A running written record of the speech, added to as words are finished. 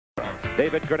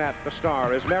David Gurnett, the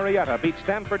star, as Marietta beat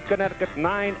Stamford, Connecticut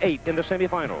 9-8 in the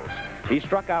semifinals. He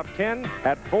struck out 10,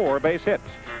 had 4 base hits.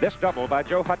 This double by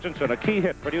Joe Hutchinson, a key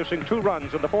hit, producing 2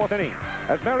 runs in the 4th inning,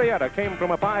 as Marietta came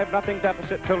from a 5-0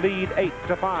 deficit to lead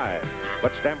 8-5.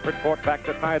 But Stamford fought back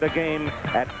to tie the game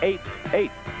at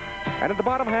 8-8. And in the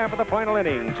bottom half of the final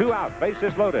inning, 2 out,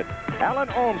 bases loaded, Alan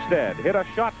Olmsted hit a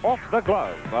shot off the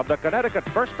glove of the Connecticut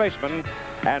first baseman,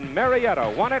 and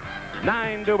Marietta won it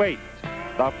 9-8.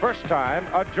 The first time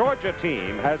a Georgia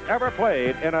team has ever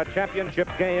played in a championship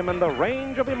game, and the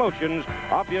range of emotions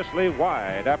obviously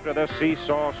wide after the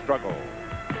seesaw struggle.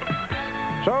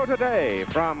 So today,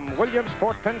 from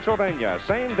Williamsport, Pennsylvania,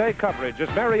 same-day coverage as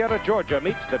Marietta, Georgia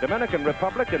meets the Dominican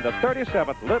Republic in the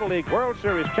 37th Little League World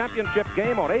Series Championship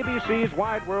game on ABC's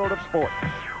Wide World of Sports.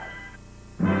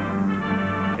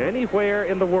 Anywhere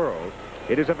in the world,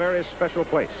 it is a very special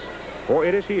place, for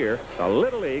it is here the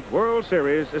Little League World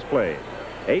Series is played.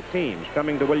 8 teams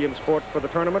coming to Williamsport for the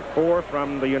tournament, 4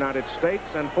 from the United States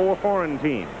and 4 foreign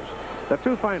teams. The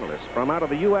 2 finalists from out of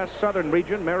the U.S. Southern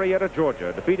region, Marietta,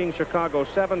 Georgia, defeating Chicago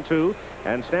 7-2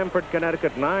 and Stamford,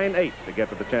 Connecticut 9-8 to get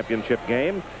to the championship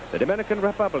game. The Dominican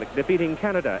Republic defeating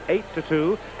Canada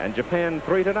 8-2 and Japan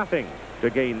 3-0 to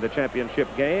gain the championship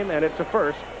game, and it's a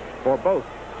first for both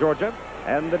Georgia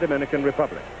and the Dominican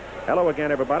Republic. Hello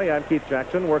again, everybody. I'm Keith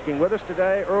Jackson. Working with us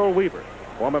today, Earl Weaver,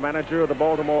 former manager of the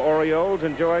Baltimore Orioles,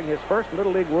 enjoying his first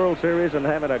Little League World Series and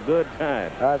having a good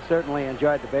time. I've certainly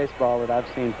enjoyed the baseball that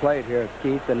I've seen played here,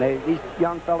 Keith, and these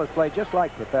young fellas play just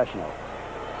like professionals.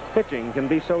 Pitching can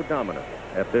be so dominant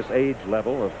at this age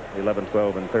level of 11,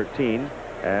 12, and 13.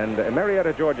 And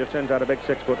Marietta, Georgia sends out a big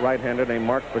 6-foot right-hander named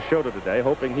Mark Pachota today,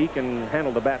 hoping he can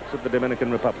handle the bats of the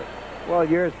Dominican Republic. Well,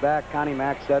 years back, Connie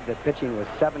Mack said that pitching was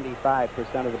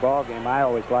 75% of the ball game. I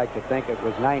always like to think it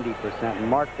was 90%, and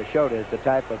Mark Pachota is the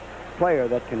type of player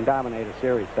that can dominate a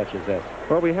series such as this.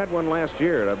 Well, we had one last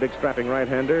year. A big strapping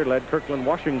right-hander led Kirkland,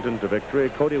 Washington to victory.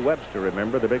 Cody Webster,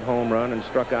 remember, the big home run, and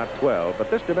struck out 12. But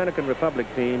this Dominican Republic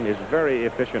team is very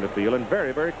efficient at field and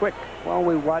very, very quick. Well,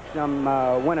 we watched them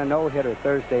win a no-hitter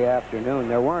Thursday afternoon.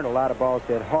 There weren't a lot of balls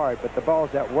hit hard, but the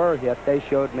balls that were hit, they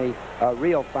showed me a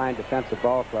real fine defensive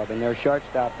ball club. And their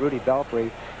shortstop, Rudy Belfry,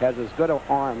 has as good an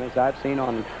arm as I've seen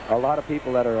on a lot of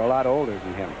people that are a lot older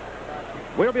than him.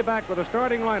 We'll be back with the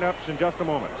starting lineups in just a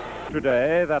moment.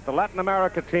 Today, that the Latin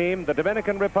America team, the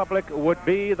Dominican Republic, would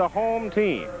be the home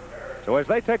team. So as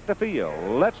they take the field,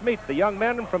 let's meet the young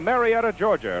men from Marietta,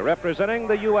 Georgia, representing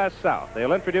the U.S. South.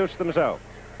 They'll introduce themselves.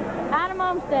 Adam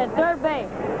Olmsted, third base.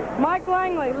 Mike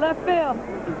Langley, left field.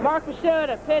 Mark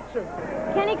Pachota, pitcher.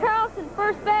 Kenny Carlson,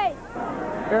 first base.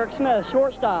 Eric Smith,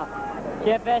 shortstop.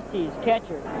 Jeff Estes,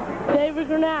 catcher. David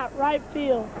Gurnett, right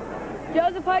field.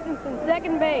 Joseph Hutchinson,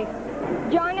 second base.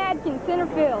 John Adkins, center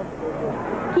field.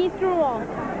 Keith Grewal.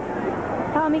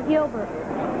 Tommy Gilbert.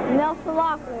 Nelson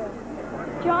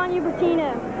Locklear. John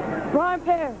Ubertino. Brian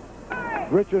Pear.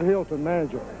 Richard Hilton,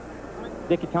 manager.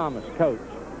 Dickie Thomas, coach.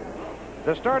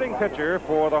 The starting pitcher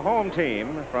for the home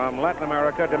team from Latin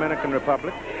America, Dominican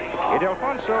Republic, is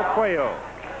Alfonso Cuello.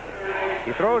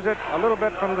 He throws it a little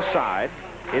bit from the side.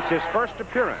 It's his first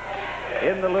appearance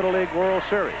in the Little League World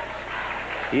Series.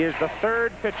 He is the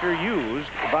 3rd pitcher used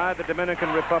by the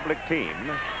Dominican Republic team.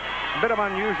 A bit of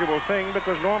an unusual thing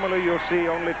because normally you'll see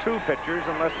only 2 pitchers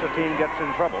unless the team gets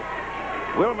in trouble.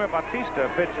 Wilmer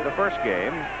Batista pitched the first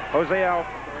game. Jose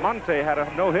Almonte had a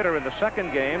no-hitter in the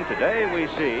second game. Today we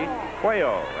see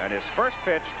Cuello, and his first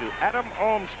pitch to Adam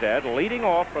Olmsted, leading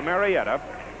off for Marietta,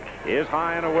 is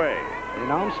high and away.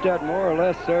 And Olmsted more or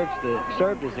less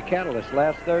served as the catalyst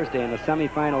last Thursday in the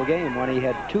semifinal game when he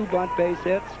had 2 bunt base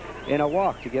hits in a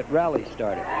walk to get rallies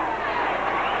started.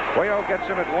 Cuello gets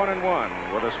him at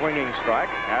 1-1 with a swinging strike.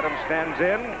 Adam stands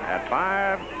in at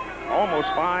almost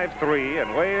 5'3",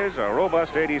 and weighs a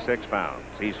robust 86 pounds.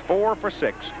 He's 4 for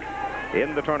 6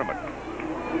 in the tournament.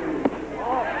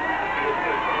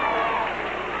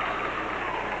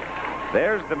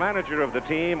 There's the manager of the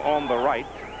team on the right,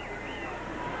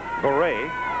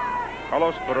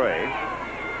 Carlos Beret.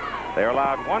 They're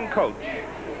allowed 1 coach.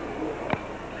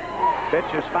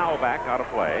 Pitch is foul back, out of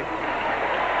play.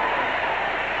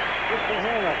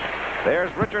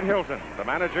 There's Richard Hilton, the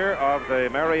manager of the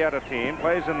Marietta team,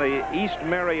 plays in the East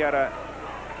Marietta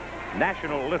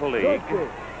National Little League.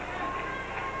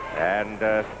 And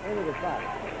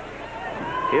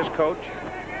his coach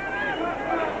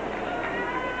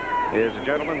is a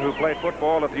gentleman who played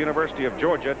football at the University of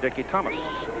Georgia, Dickie Thomas.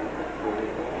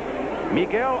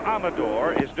 Miguel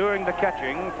Amador is doing the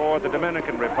catching for the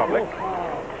Dominican Republic.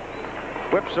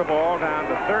 Whips the ball down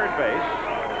to third base.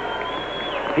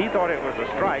 He thought it was a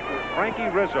strike. Frankie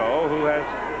Rizzo, who has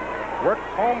worked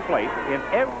home plate in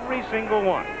every single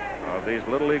one of these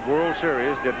Little League World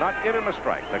Series, did not give him a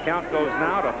strike. The count goes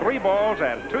now to 3 balls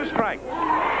and 2 strikes.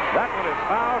 That one is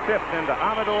foul tipped into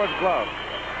Amador's glove.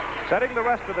 Setting the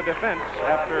rest of the defense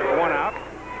after 1 out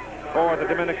for the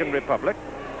Dominican Republic.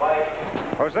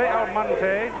 Jose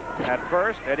Almonte at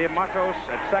first, Eddie Matos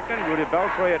at second, Rudy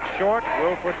Beltre at short,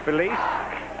 Wilfred Feliz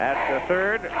at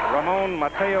third, Ramon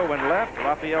Mateo in left,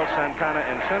 Rafael Santana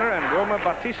in center, and Wilmer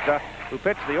Batista, who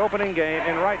pitched the opening game,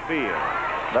 in right field.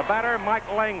 The batter, Mike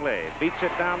Langley, beats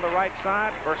it down the right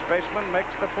side. First baseman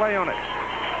makes the play on it.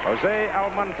 Jose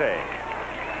Almonte,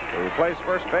 who plays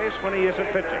first base when he isn't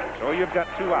pitching. So you've got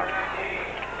 2 outs.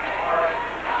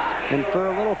 And for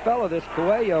a little fella, this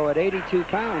Coelho at 82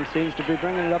 pounds seems to be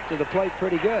bringing it up to the plate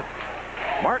pretty good.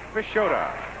 Mark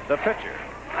Pichota, the pitcher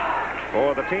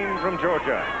for the team from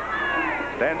Georgia,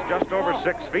 stands just over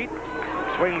 6 feet,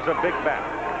 swings a big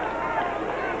bat.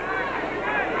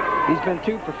 He's been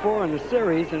 2 for 4 in the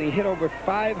series, and he hit over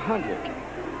 500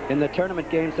 in the tournament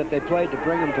games that they played to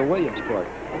bring him to Williamsport.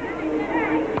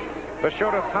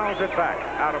 Pichota fouls it back,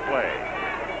 out of play.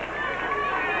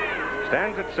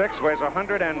 Stands at 6, weighs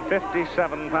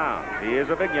 157 pounds. He is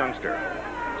a big youngster.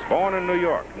 He's born in New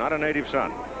York, not a native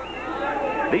son.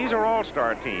 These are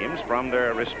all-star teams from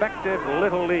their respective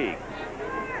little leagues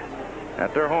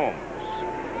at their homes.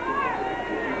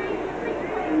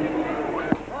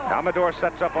 Amador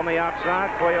sets up on the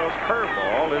outside. Cuello's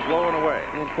curveball is low and away.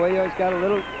 And Cuello's got a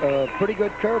little, pretty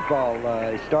good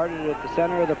curveball. He started at the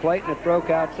center of the plate and it broke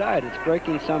outside. It's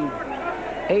breaking some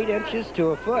 8 inches to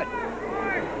a foot.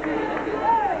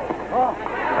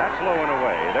 That's low and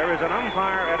away. There is an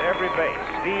umpire at every base.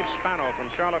 Steve Spano from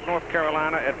Charlotte, North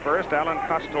Carolina at first. Alan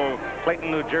Costel,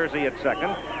 Clayton, New Jersey at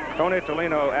second. Tony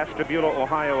Tolino, Ashtabula,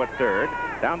 Ohio at third.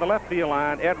 Down the left field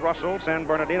line, Ed Russell, San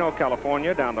Bernardino,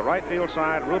 California. Down the right field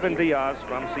side, Ruben Diaz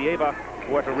from Ceiba,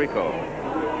 Puerto Rico.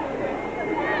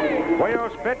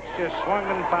 Cuello's pitch is swung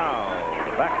and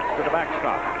fouled. Back to the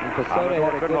backstop. And Pichota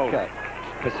had a good cut.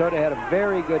 Pichota had a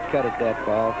very good cut at that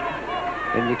ball.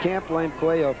 And you can't blame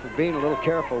Cuello for being a little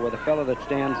careful with a fellow that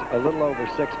stands a little over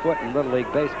 6 foot in Little League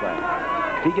baseball.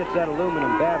 If he gets that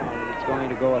aluminum bat on it, it's going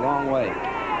to go a long way.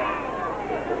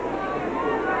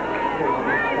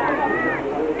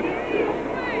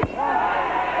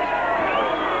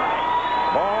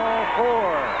 Ball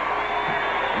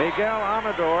 4. Miguel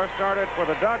Amador started for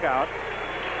the dugout,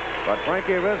 but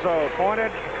Frankie Rizzo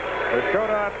pointed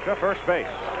Pichota to first base.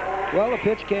 Well, the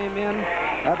pitch came in.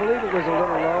 I believe it was a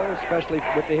little low, especially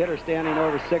with the hitter standing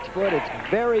over 6 foot. It's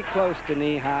very close to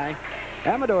knee high.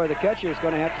 Amador, the catcher, is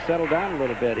going to have to settle down a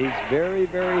little bit. He's very,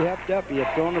 very heft up. He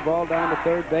had thrown the ball down to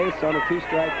third base on a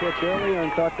 2-strike pitch earlier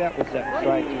and thought that was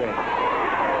strike 3.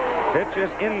 Pitch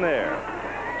is in there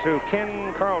to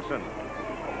Ken Carlson.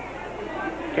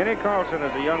 Kenny Carlson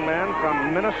is a young man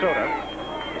from Minnesota.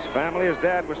 His family, his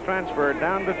dad was transferred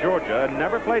down to Georgia and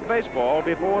never played baseball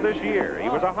before this year. He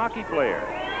was a hockey player.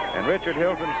 And Richard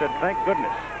Hilton said, thank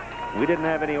goodness we didn't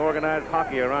have any organized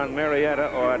hockey around Marietta,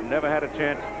 or I'd never had a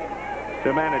chance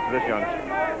to manage this youngster.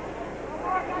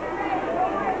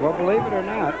 Well, believe it or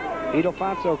not,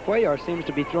 Ildefonso Cuellar seems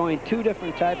to be throwing 2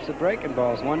 different types of breaking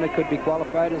balls. One that could be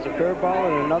qualified as a curveball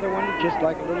and another one just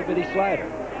like a little bitty slider.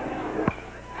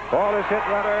 Ball is hit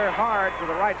rather hard to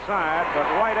the right side, but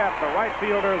right at the right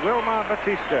fielder, Wilmer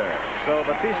Batista. So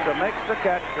Batista makes the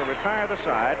catch to retire the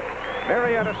side.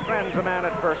 Marietta strands a man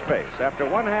at first base. After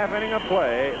 1/2 inning of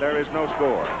play, there is no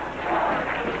score.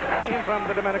 From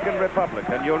the Dominican Republic,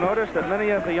 and you'll notice that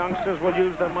many of the youngsters will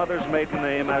use their mother's maiden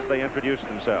name as they introduce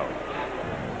themselves.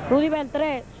 Rudy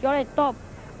Beltré, shortstop.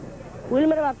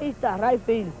 Wilmer Batista, right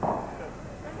field.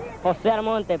 José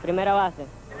Almonte, primera base.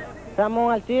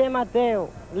 Ramón Alcide Mateo,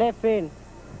 left field.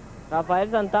 Rafael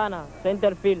Santana,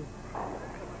 center field.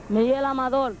 Miguel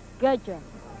Amador, catcher.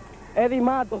 Eddie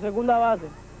Mato, segunda base.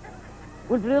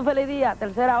 Wilfrido Felidía,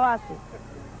 tercera base.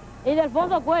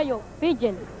 Ildefonso Cuello,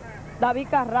 pitcher. David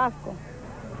Carrasco.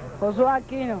 Josué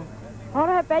Aquino.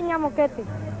 Jorge Peña Moquete.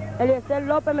 Eliezer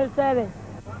López Mercedes.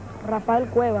 Rafael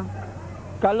Cueva.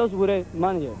 Carlos Buré,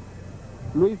 manager.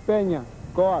 Luis Peña,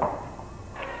 coach.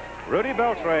 Rudy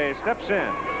Beltre steps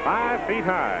in, 5 feet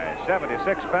high,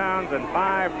 76 pounds, and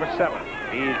 5 for 7.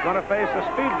 He's going to face a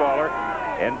speedballer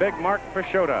in big Mark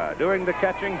Pichota. Doing the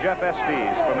catching, Jeff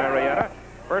Estes for Marietta.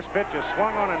 First pitch is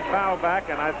swung on and fouled back,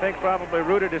 and I think probably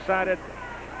Rudy decided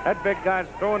that big guy's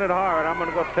throwing it hard. I'm going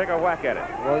to go take a whack at it.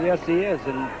 Well, yes, he is.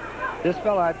 And this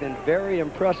fellow I've been very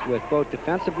impressed with, both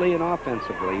defensively and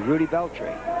offensively, Rudy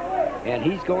Beltre. And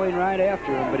he's going right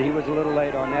after him, but he was a little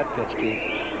late on that pitch,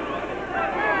 Keith.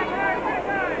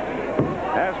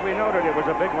 As we noted, it was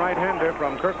a big right-hander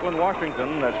from Kirkland,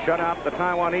 Washington that shut out the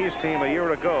Taiwanese team a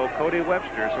year ago, Cody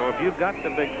Webster. So if you've got the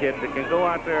big kid that can go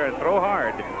out there and throw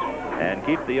hard and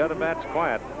keep the other bats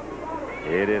quiet,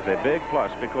 it is a big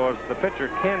plus because the pitcher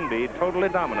can be totally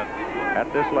dominant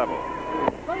at this level.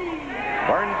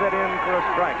 Burns it in for a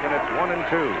strike, and it's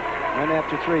 1-2. And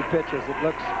after 3 pitches, it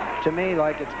looks to me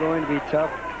like it's going to be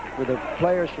tough for the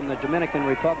players from the Dominican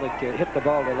Republic to hit the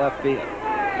ball to left field.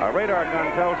 Our radar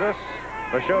gun tells us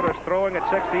Pachota's throwing at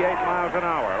 68 miles an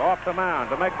hour off the mound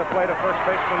to make the play to first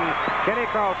baseman Kenny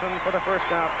Carlson for the first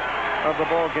out of the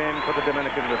ball game for the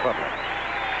Dominican Republic.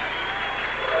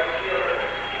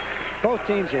 Both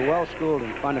teams are well-schooled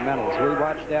in fundamentals. We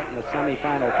watched that in the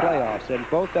semifinal playoffs, and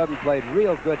both of them played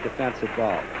real good defensive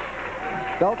ball.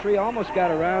 Beltry almost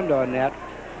got around on that.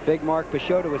 Big Mark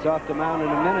Pachota was off the mound in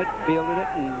a minute, fielded it,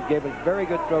 and gave a very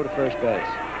good throw to first base.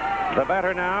 The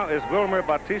batter now is Wilmer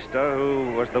Bautista,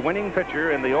 who was the winning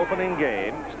pitcher in the opening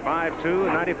game. 5'2",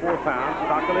 94 pounds.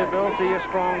 Stockily built. He is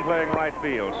strong playing right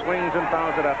field. Swings and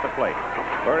fouls it at the plate.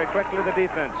 Very quickly the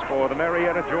defense for the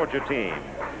Marietta, Georgia team.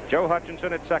 Joe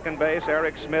Hutchinson at second base,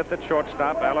 Eric Smith at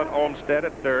shortstop, Alan Olmstead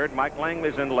at third, Mike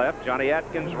Langley's in left, Johnny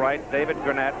Atkins right, David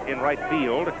Gurnett in right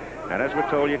field, and as we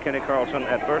told you, Kenny Carlson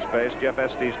at first base. Jeff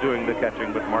Estes doing the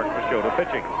catching with Mark Pachota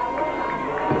pitching.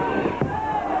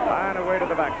 And away to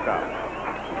the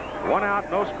backstop. 1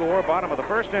 out, no score, bottom of the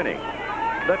first inning.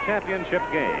 The championship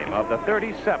game of the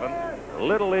 37th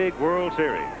Little League World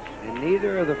Series. And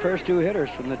neither of the first 2 hitters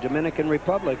from the Dominican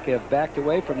Republic have backed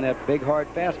away from that big, hard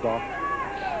fastball.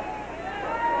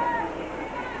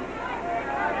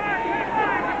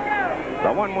 The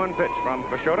 1-1 pitch from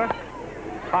Pachota.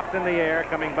 Popped in the air,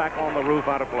 coming back on the roof,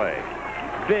 out of play.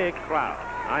 Big crowd.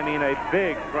 I mean a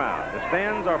big crowd. The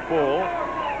stands are full.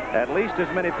 At least as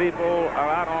many people are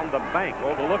out on the bank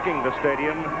overlooking the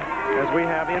stadium as we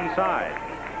have inside.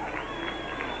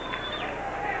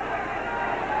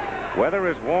 Weather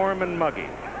is warm and muggy.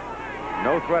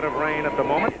 No threat of rain at the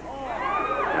moment.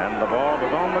 And the ball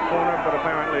was on the corner, but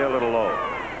apparently a little low.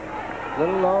 A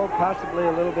little low, possibly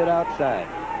a little bit outside.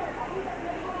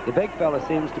 The big fella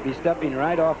seems to be stepping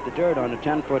right off the dirt on a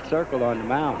 10-foot circle on the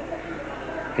mound.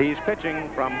 He's pitching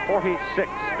from 46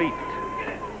 feet.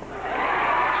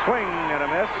 Swing and a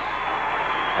miss,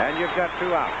 and you've got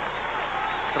 2 outs.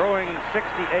 Throwing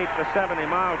 68 to 70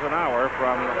 miles an hour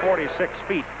from 46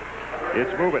 feet.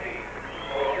 It's moving.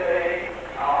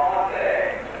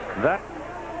 That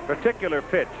particular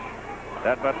pitch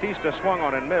that Bautista swung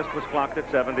on and missed was clocked at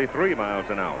 73 miles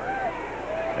an hour.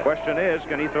 The question is,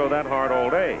 can he throw that hard all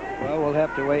day? Well, we'll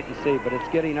have to wait and see, but it's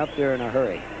getting up there in a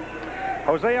hurry.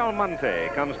 Jose Almonte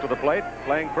comes to the plate,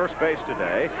 playing first base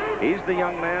today. He's the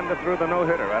young man that threw the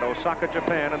no-hitter at Osaka,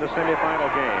 Japan in the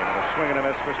semifinal game. A swing and a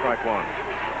miss for strike 1.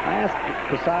 I asked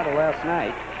Posada last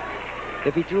night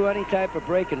if he threw any type of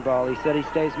breaking ball. He said he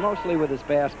stays mostly with his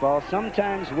fastball.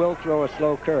 Sometimes will throw a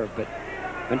slow curve, but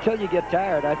until you get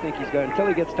tired, I think he's going. Until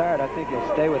he gets tired, I think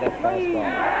he'll stay with that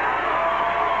fastball.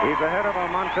 He's ahead of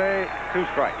Almonte, 2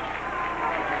 strikes.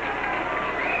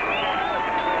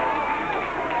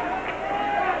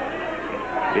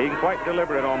 Being quite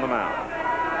deliberate on the mound.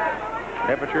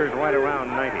 Temperature is right around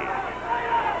 90.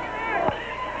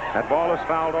 That ball is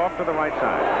fouled off to the right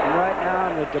side. And right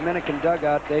now in the Dominican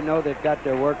dugout, they know they've got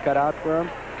their work cut out for them,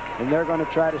 and they're going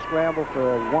to try to scramble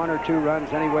for 1 or 2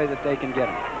 runs any way that they can get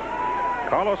them.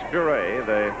 Carlos Bure,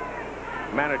 the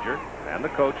manager, and the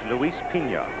coach, Luis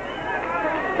Pina.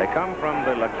 They come from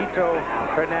the Laquito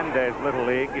Hernandez Little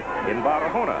League in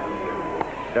Barahona,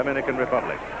 Dominican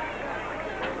Republic.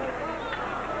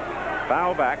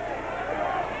 Foul back.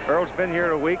 Earl's been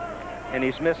here a week, and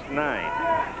he's missed 9.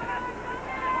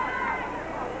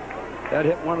 That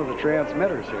hit one of the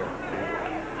transmitters here.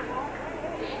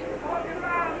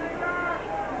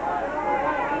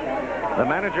 The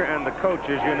manager and the coach,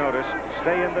 as you notice,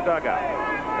 stay in the dugout.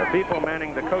 The people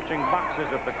manning the coaching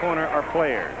boxes at the corner are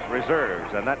players,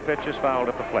 reserves, and that pitch is fouled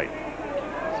at the plate.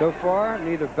 So far,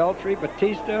 neither Beltry,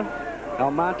 Bautista,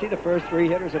 Almonte, the first 3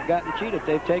 hitters have gotten cheated.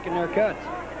 They've taken their cuts.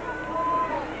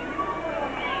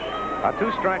 A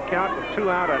 2-strike count with 2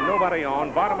 out and nobody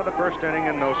on. Bottom of the first inning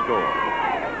and no score.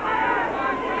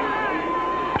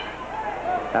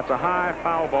 That's a high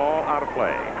foul ball out of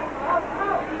play.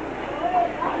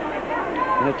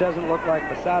 And it doesn't look like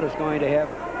Posada's going to have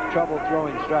trouble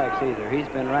throwing strikes either. He's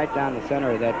been right down the center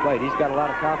of that plate. He's got a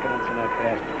lot of confidence in that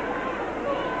fastball.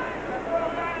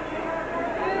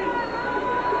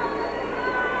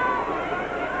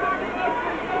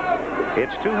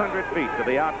 It's 200 feet to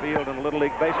the outfield in Little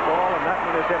League Baseball, and that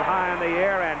one is hit high in the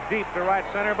air and deep to right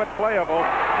center, but playable.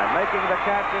 And making the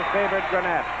catch is David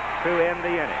Gurnett to end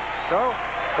the inning. So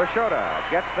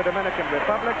Pashota gets the Dominican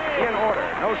Republic in order.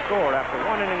 No score after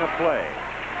 1 inning of play.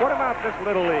 What about this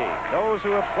Little League? Those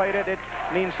who have played it, it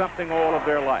means something all of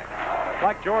their life.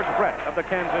 Like George Brett of the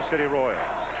Kansas City Royals.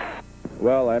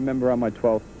 Well, I remember on my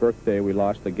 12th birthday, we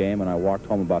lost the game, and I walked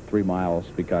home about 3 miles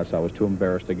because I was too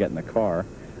embarrassed to get in the car.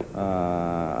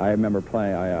 I remember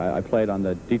playing, I played on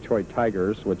the Detroit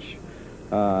Tigers, which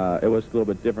it was a little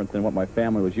bit different than what my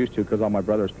family was used to because all my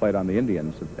brothers played on the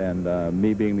Indians, and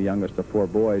me being the youngest of 4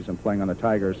 boys and playing on the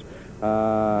Tigers,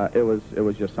 it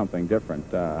was just something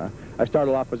different. I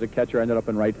started off as a catcher, ended up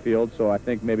in right field, so I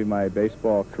think maybe my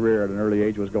baseball career at an early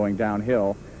age was going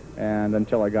downhill, and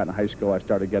until I got in high school, I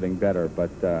started getting better. But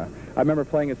I remember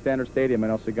playing at Standard Stadium in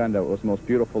El Segundo. It was the most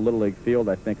beautiful Little League field,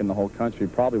 I think, in the whole country,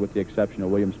 probably with the exception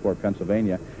of Williamsport,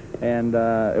 Pennsylvania. And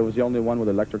it was the only one with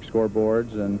electric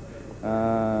scoreboards, and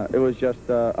it was just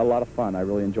a lot of fun. I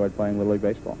really enjoyed playing Little League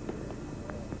baseball.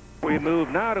 We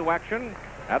move now to action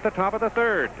at the top of the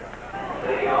 3rd.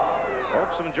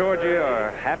 Folks from Georgia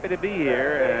are happy to be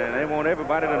here, and they want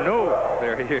everybody to know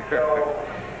they're here.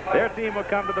 Their team will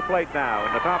come to the plate now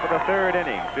in the top of the 3rd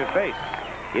inning to face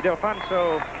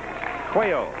Ildefonso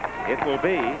Cuello. It will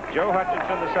be Joe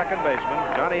Hutchinson, the second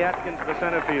baseman, Johnny Atkins, the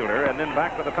center fielder, and then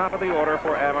back to the top of the order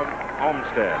for Adam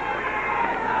Olmsted.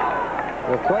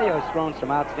 Well, Cuello's thrown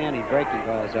some outstanding breaking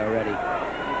balls already,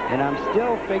 and I'm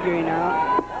still figuring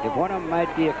out if one of them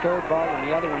might be a curveball and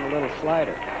the other one a little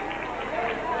slider.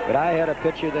 But I had a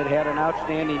pitcher that had an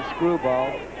outstanding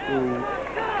screwball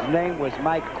whose name was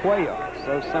Mike Cuello,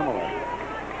 so similar.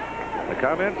 The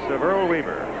comments of Earl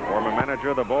Weaver, former manager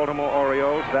of the Baltimore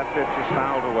Orioles. That pitch is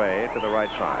fouled away to the right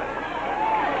side.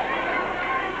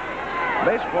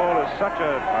 Baseball is such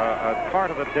a part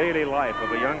of the daily life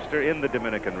of a youngster in the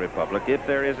Dominican Republic. If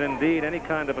there is indeed any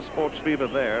kind of a sports fever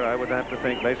there, I would have to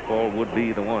think baseball would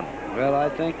be the one. Well, I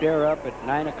think they're up at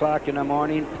 9 o'clock in the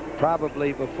morning,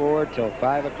 probably before, till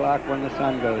 5 o'clock when the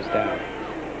sun goes down.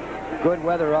 Good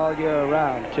weather all year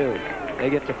around, too.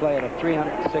 They get to play it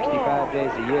 365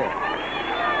 days a year.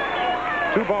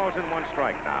 2 balls and 1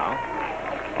 strike now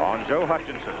on Joe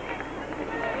Hutchinson.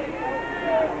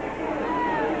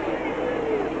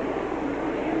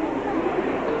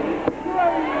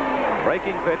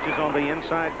 Breaking pitch is on the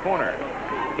inside corner.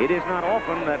 It is not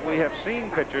often that we have seen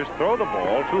pitchers throw the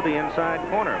ball to the inside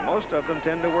corner. Most of them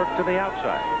tend to work to the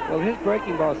outside. Well, his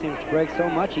breaking ball seems to break so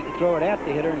much he can throw it at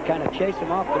the hitter and kind of chase him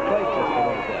off the plate just a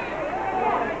little bit.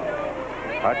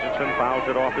 Hutchinson fouls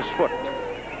it off his foot.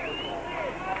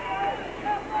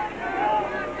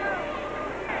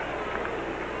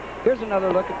 Here's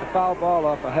another look at the foul ball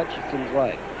off of Hutchinson's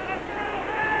leg.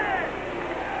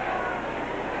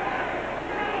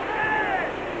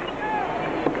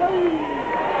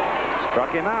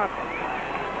 Struck him out.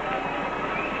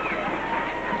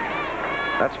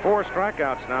 That's 4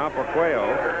 strikeouts now for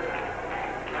Cuello.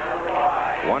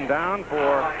 1 down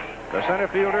for the center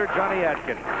fielder, Johnny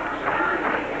Atkins.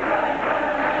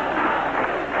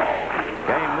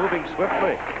 Game moving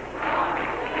swiftly.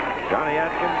 Johnny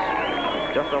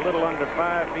Atkins, just a little under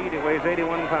 5 feet. He weighs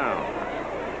 81 pounds.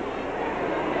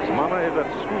 His mama is a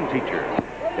school teacher.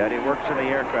 Daddy works in the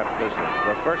aircraft business.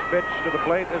 The first pitch to the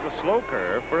plate is a slow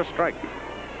curve for a strike.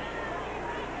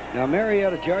 Now,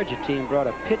 Marietta, Georgia team brought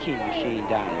a pitching machine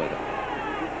down with them.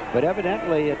 But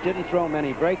evidently, it didn't throw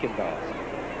many breaking balls.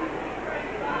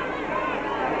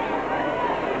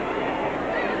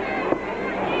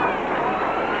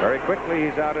 Very quickly,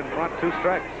 he's out in front, 2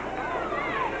 strikes.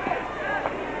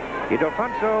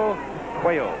 Ildefonso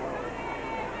Cuello.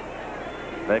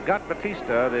 They've got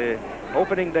Batista, the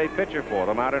opening day pitcher for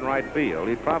them, out in right field.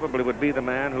 He probably would be the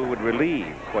man who would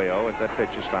relieve Cuello if that pitch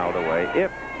is fouled away,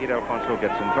 if Ildefonso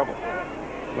gets in trouble.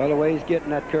 Well, the way he's getting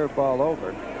that curveball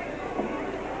over,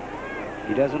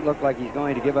 he doesn't look like he's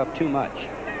going to give up too much.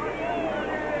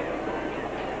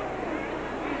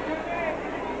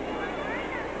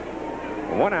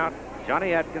 One out.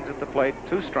 Johnny Atkins at the plate,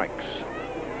 2 strikes.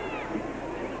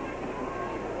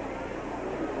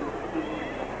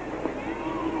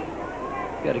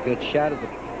 Got a good shot of the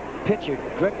pitcher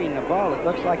gripping the ball. It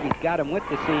looks like he's got him with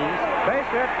the seams. Base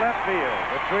hit left field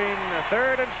between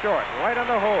 3rd and short, right on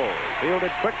the hole.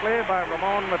 Fielded quickly by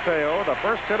Ramon Mateo. The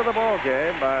first hit of the ball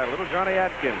game by little Johnny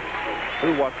Atkins,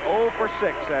 who was 0 for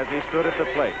 6 as he stood at the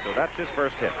plate. So that's his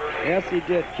first hit. Yes, he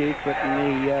did, Keith. But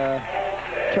in the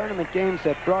tournament games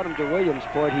that brought him to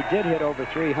Williamsport, he did hit over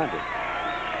 300.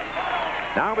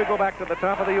 Now we go back to the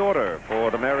top of the order for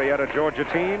the Marietta, Georgia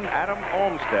team. Adam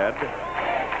Olmsted,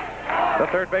 the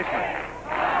third baseman.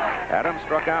 Adam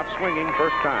struck out swinging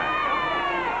first time.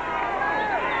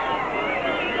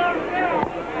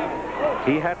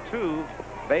 He had 2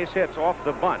 base hits off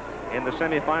the bunt in the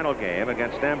semifinal game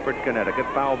against Stamford, Connecticut,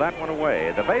 fouled that one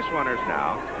away. The base runners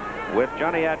now with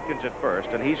Johnny Atkins at first,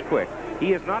 and he's quick.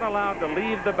 He is not allowed to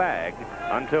leave the bag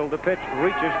until the pitch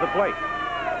reaches the plate.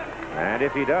 And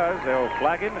if he does, they'll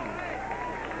flag him, and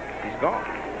he's gone.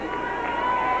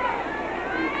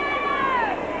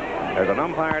 There's an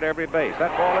umpire at every base.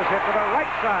 That ball is hit to the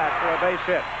right side for a base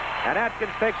hit. And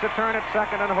Atkins takes a turn at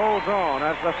second and holds on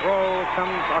as the throw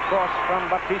comes across from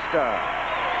Batista.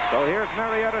 So here's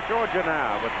Marietta, Georgia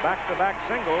now with back-to-back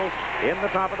singles in the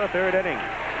top of the third inning.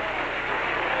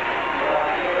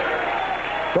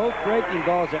 Both breaking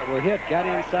balls that were hit got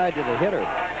inside to the hitter.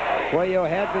 Cuello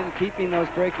had been keeping those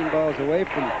breaking balls away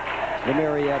from the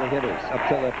Marietta hitters up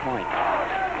till that point.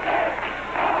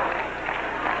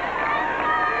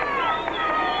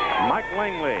 Mike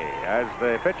Langley, as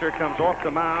the pitcher comes off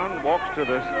the mound, walks to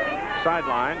the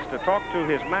sidelines to talk to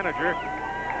his manager,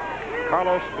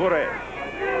 Carlos Bure.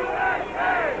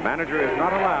 The manager is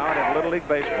not allowed in Little League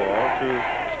Baseball to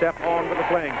step onto the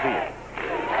playing field.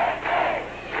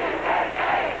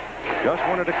 Just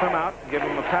wanted to come out, give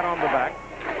him a pat on the back,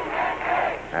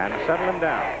 and settle him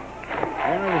down.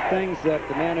 One of the things that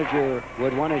the manager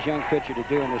would want his young pitcher to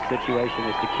do in this situation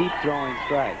is to keep throwing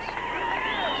strikes.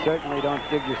 Certainly don't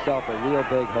dig yourself a real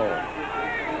big hole.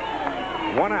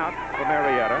 One out for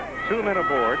Marietta, 2 men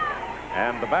aboard,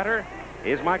 and the batter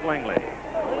is Mike Langley.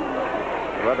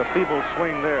 A rather feeble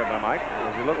swing there by Mike,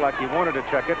 as he looked like he wanted to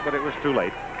check it, but it was too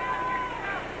late.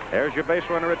 There's your base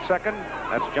runner at second.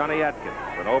 That's Johnny Atkins.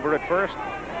 And over at first,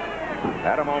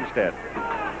 Adam Olmsted.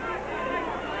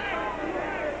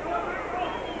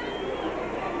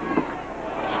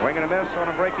 Swing and a miss on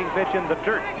a breaking pitch in the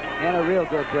dirt. And a real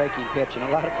good breaking pitch, and a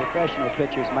lot of professional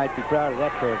pitchers might be proud of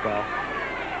that curveball.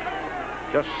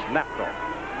 Just snapped off.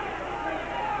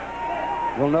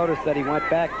 We'll notice that he went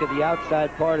back to the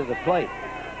outside part of the plate.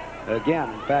 Again,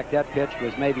 in fact, that pitch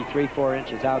was maybe 3-4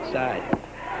 inches outside.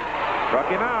 Struck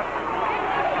him out.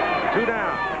 2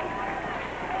 down.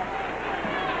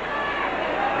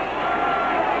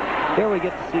 Here we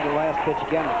get to see the last pitch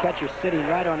again. The catcher's sitting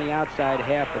right on the outside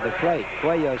half of the plate.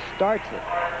 Cuello starts it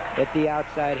at the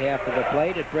outside half of the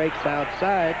plate. It breaks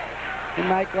outside, and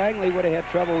Mike Langley would have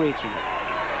had trouble reaching it.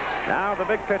 Now the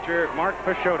big pitcher, Mark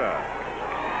Peixoto.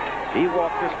 He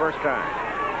walked his first time.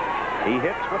 He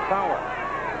hits with power.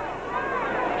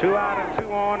 2 out and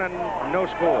 2 on and no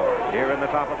score here in the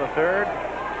top of the third.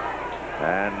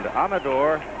 And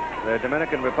Amador, the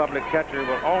Dominican Republic catcher,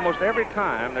 will almost every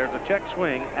time there's a check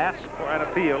swing ask for an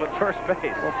appeal at first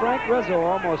base. Well, Frank Rizzo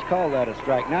almost called that a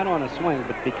strike, not on a swing,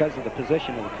 but because of the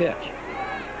position of the pitch.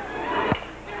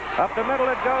 Up the middle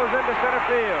it goes into center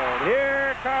field.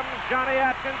 Here comes Johnny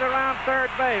Atkins around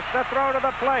third base. The throw to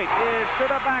the plate is to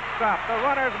the backstop. The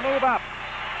runners move up.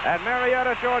 And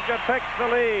Marietta, Georgia takes the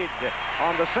lead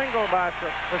on the single by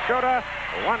Peixoto,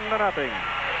 1-0.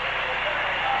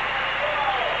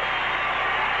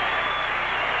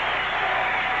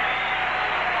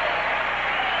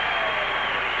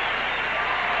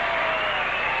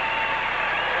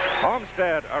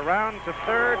 Olmsted around to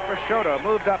third. Peixoto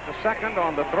moved up to second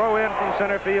on the throw in from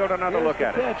center field. Another look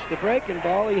at it. The breaking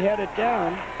ball, he had it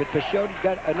down, but Peixoto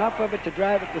got enough of it to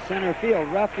drive it to center field.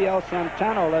 Rafael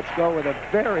Santano lets go with a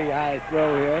very high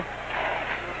throw here.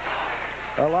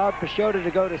 Allowed Peixoto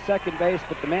to go to second base,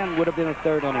 but the man would have been at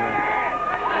third anyway.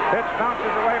 Pitch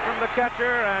bounces away from the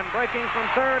catcher, and breaking from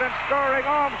third and scoring,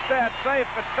 Olmsted safe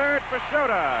at third.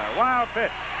 Peixoto, wild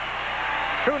pitch.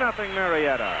 2-0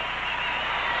 Marietta.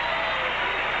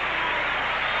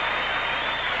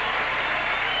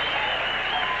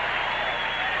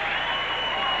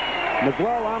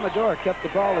 Miguel Amador kept the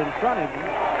ball in front of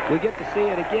him. We get to see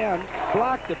it again.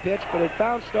 Blocked the pitch, but it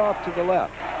bounced off to the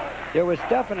left. There was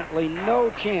definitely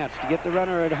no chance to get the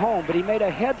runner at home, but he made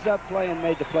a heads-up play and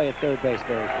made the play at third base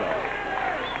very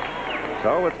close.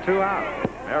 So it's 2 out.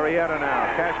 Marietta now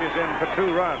cashes in for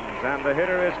 2 runs, and the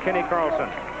hitter is Kenny Carlson.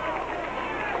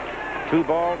 2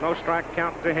 balls, no strike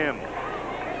count to him.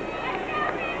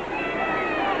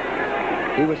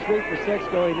 He was 3 for 6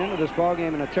 going into this ball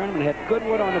game in a tournament. Had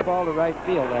Goodwood on the ball to right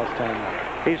field last time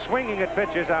out. He's swinging at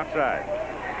pitches outside.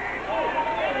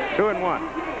 2-1.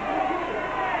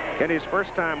 Kenny's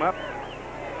first time up,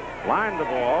 lined the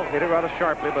ball, hit it rather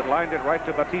sharply, but lined it right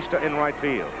to Batista in right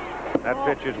field. That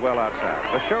pitch is well outside.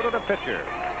 Peixoto, the pitcher,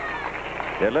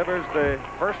 delivers the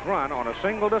first run on a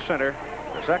single to center.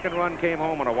 The second run came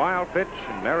home on a wild pitch,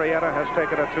 and Marietta has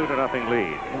taken a 2-0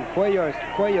 lead. And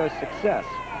Cuello's success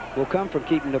will come from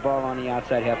keeping the ball on the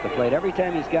outside half the plate. Every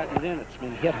time he's gotten it in, it's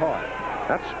been hit hard.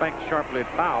 That's spanked sharply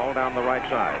foul down the right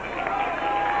side.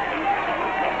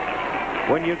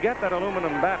 When you get that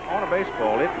aluminum bat on a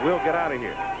baseball, it will get out of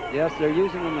here. Yes, they're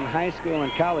using them in high school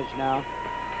and college now.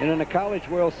 And in the College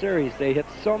World Series, they hit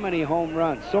so many home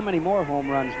runs, so many more home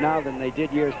runs now than they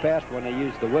did years past when they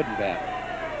used the wooden bat.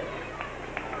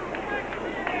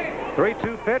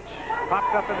 3-2 pitch,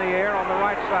 popped up in the air on the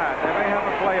right side. They may have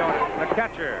a play on it. The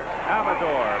catcher,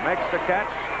 Amador, makes the catch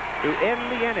to end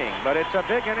the inning, but it's a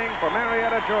big inning for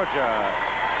Marietta, Georgia,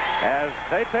 as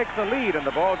they take the lead in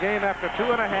the ball game after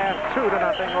 2.5,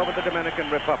 2-0 over the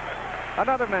Dominican Republic.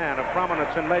 Another man of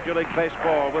prominence in Major League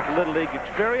Baseball with Little League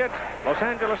experience, Los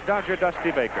Angeles Dodger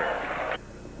Dusty Baker.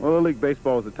 Well, Little League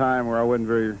Baseball was a time where I wasn't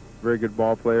very good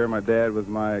ball player. My dad was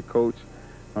my coach,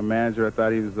 my manager. I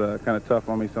thought he was kind of tough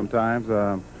on me sometimes.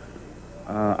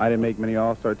 I didn't make many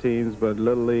all-star teams, but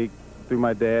Little League, through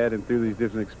my dad and through these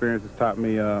different experiences, taught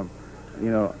me, you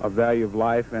know, a value of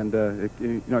life, and it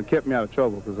kept me out of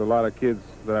trouble, because a lot of kids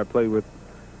that I played with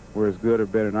were as good or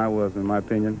better than I was, in my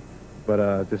opinion.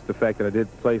 But just the fact that I did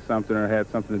play something or had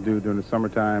something to do during the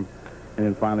summertime, and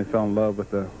then finally fell in love with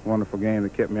the wonderful game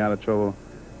that kept me out of trouble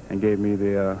and gave me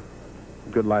the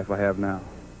good life I have now.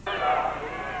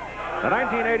 The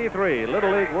 1983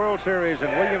 Little League World Series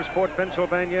in Williamsport,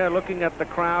 Pennsylvania. Looking at the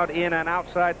crowd in and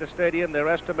outside the stadium, they're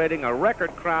estimating a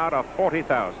record crowd of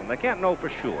 40,000. They can't know for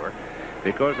sure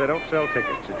because they don't sell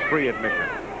tickets. It's free admission.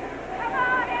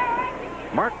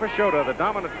 Mark Peixoto, the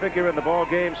dominant figure in the ball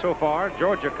game so far.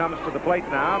 Georgia comes to the plate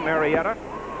now. Marietta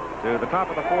to the top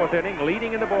of the fourth inning,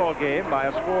 leading in the ball game by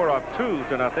a score of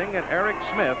 2-0, and Eric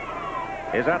Smith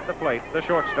is at the plate, the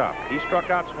shortstop. He struck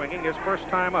out swinging his first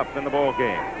time up in the ball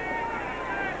game.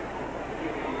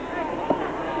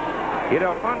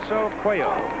 Ildefonso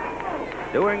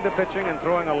Cuello doing the pitching and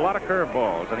throwing a lot of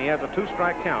curveballs, and he has a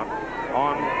 2-strike count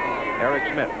on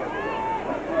Eric Smith.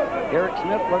 Eric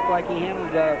Smith looked like he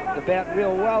handled the bat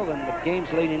real well in the games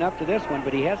leading up to this one,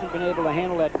 but he hasn't been able to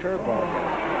handle that curveball.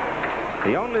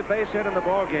 The only base hit in the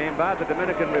ball game by the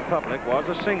Dominican Republic was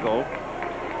a single.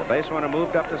 The base runner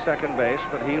moved up to second base,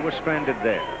 but he was stranded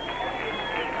there.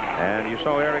 And you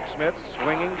saw Eric Smith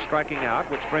swinging, striking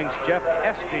out, which brings Jeff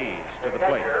Estes to the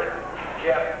plate.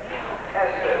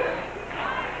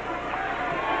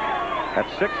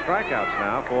 That's 6 strikeouts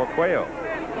now for Cuello.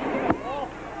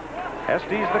 Estes,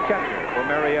 the catcher for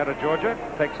Marietta, Georgia,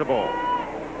 takes the ball.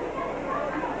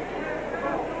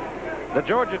 The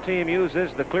Georgia team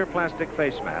uses the clear plastic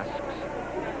face masks.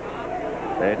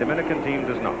 The Dominican team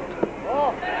does not.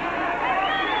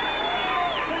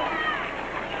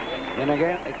 And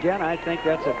again, I think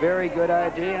that's a very good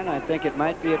idea, and I think it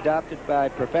might be adopted by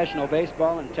professional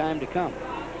baseball in time to come.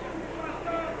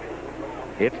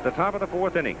 It's the top of the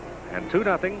fourth inning, and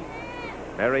 2-0,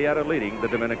 Marietta leading the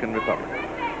Dominican Republic.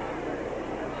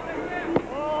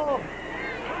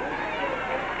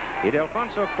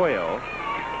 Ildefonso Cuello,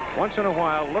 once in a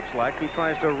while, looks like he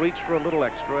tries to reach for a little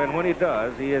extra, and when he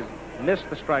does, he has missed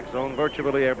the strike zone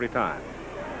virtually every time.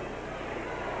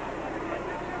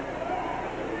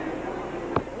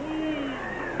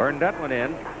 Burned that one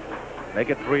in, make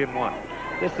it 3-1.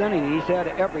 This inning, he's had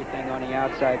everything on the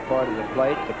outside part of the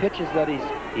plate. The pitches that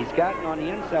he's gotten on the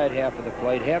inside half of the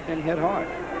plate have been hit hard.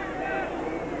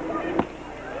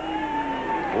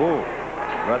 Ooh,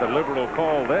 rather liberal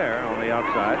call there on the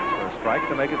outside for a strike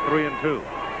to make it 3-2.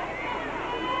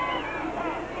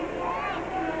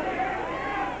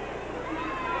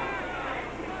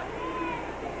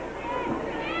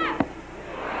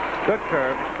 Good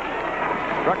curve,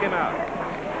 struck him out.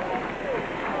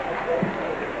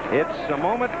 It's a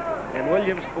moment in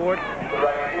Williamsport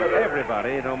for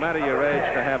everybody, no matter your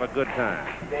age, to have a good time.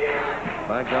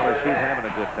 By golly, she's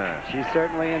having a good time. She's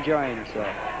certainly enjoying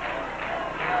herself.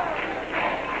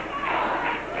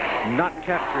 Not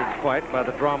captured quite by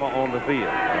the drama on the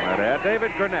field.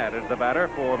 David Gurnett is the batter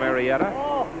for Marietta,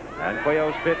 and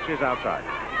Cuello's pitch is outside.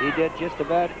 He did just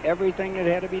about everything that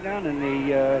had to be done in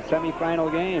the semifinal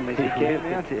game as he came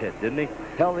in. He did, didn't he?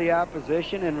 Held the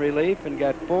opposition in relief and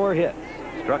got 4 hits.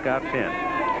 Struck out 10.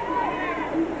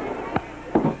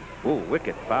 Ooh,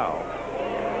 wicked foul.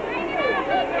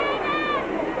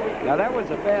 Now that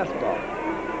was a fastball.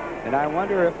 And I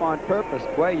wonder if on purpose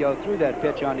Cuello threw that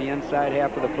pitch on the inside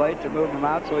half of the plate to move him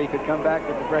out so he could come back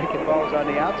with the breaking balls on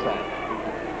the outside.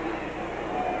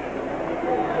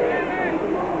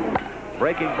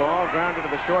 Breaking ball grounded to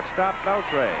the shortstop,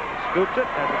 Beltre. Scoops it,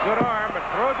 has a good arm, but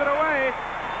throws it away.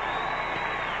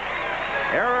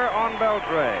 Error on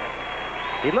Beltre.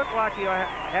 He looked like he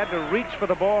had to reach for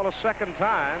the ball a second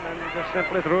time and just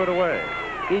simply threw it away.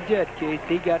 He did, Keith.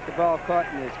 He got the ball caught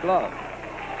in his glove.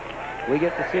 We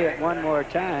get to see it one more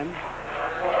time.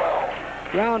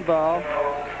 Ground ball,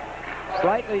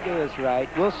 slightly to his right.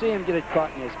 We'll see him get it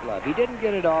caught in his glove. He didn't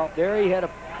get it all. There he had a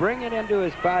bring it into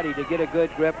his body to get a good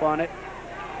grip on it.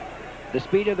 The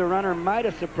speed of the runner might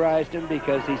have surprised him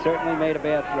because he certainly made a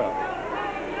bad throw.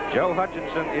 Joe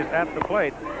Hutchinson is at the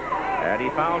plate, and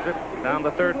he fouls it down the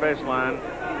third base line.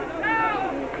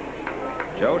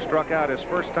 Joe struck out his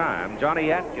first time.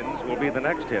 Johnny Atkins will be the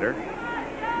next hitter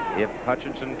if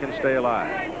Hutchinson can stay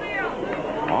alive.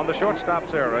 On the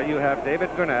shortstop's era, you have David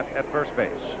Gurnett at first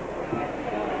base.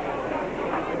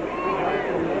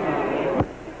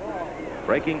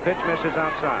 Breaking pitch misses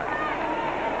outside.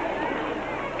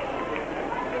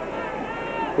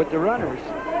 With the runners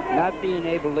not being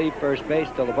able to leave first base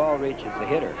till the ball reaches the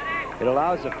hitter, it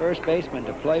allows the first baseman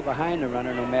to play behind the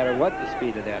runner no matter what the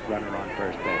speed of that runner on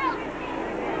first base.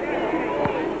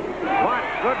 One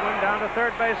good one down the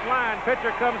third base line.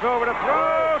 Pitcher comes over to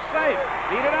throw. Safe.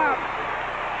 Beat it out.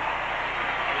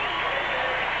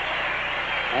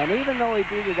 And even though he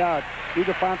beat it out,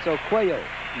 Ildefonso Cuello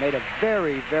made a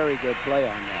very, very good play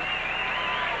on that.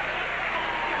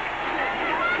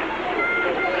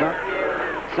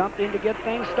 Something to get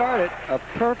things started. A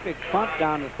perfect punt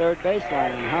down the third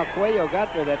baseline. And how Cuello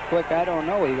got there that quick, I don't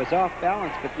know. He was off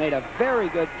balance, but made a very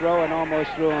good throw and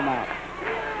almost threw him out.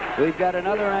 We've got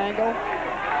another angle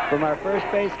from our first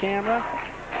base camera.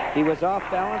 He was off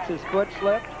balance. His foot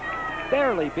slipped.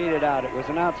 Barely beat it out. It was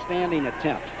an outstanding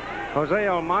attempt. Jose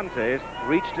Almonte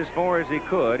reached as far as he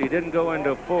could. He didn't go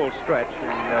into full stretch.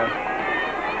 And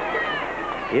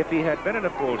if he had been in a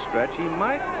full stretch, he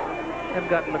might have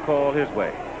gotten the call his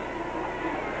way.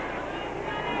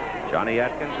 Johnny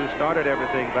Atkins, who started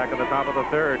everything back at the top of the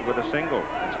third with a single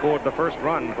and scored the first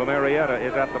run for Marietta,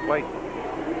 is at the plate.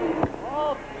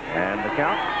 And the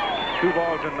count, 2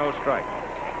 balls and no strike.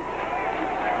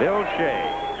 Bill Shea,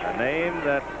 a name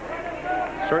that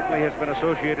certainly has been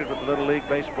associated with Little League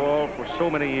Baseball for so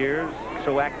many years,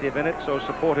 so active in it, so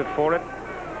supportive for it,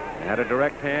 and had a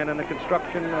direct hand in the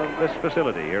construction of this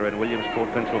facility here in Williamsport,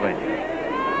 Pennsylvania.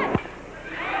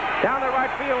 Down the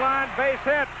right field line, base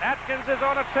hit. Atkins is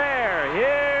on a tear.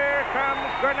 Here comes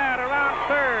Gurnett around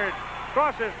third.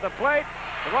 Crosses the plate.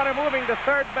 The runner moving to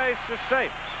third base is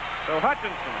safe. So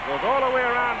Hutchinson goes all the way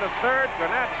around to third.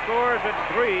 Gurnett scores. It's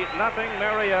 3-0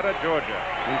 Marietta, Georgia.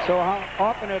 And so how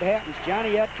often it happens,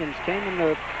 Johnny Atkins came in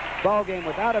the ball game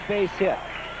without a base hit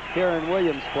here in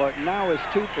Williamsport, and now is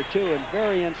 2 for 2 and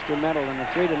very instrumental in the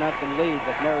 3-0 lead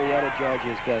that Marietta, Georgia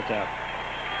has built up.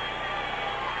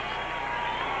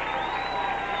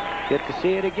 Get to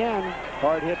see it again.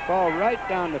 Hard hit ball right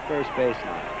down the first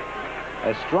baseline.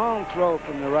 A strong throw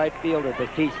from the right fielder,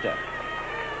 Batista.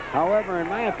 However, in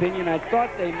my opinion, I thought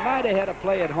they might have had a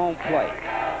play at home plate.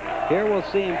 Here we'll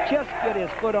see him just get his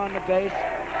foot on the base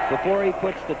before he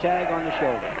puts the tag on the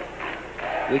shoulder.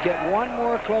 We get one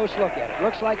more close look at it.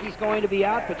 Looks like he's going to be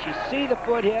out, but you see the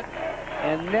foot hit,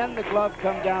 and then the glove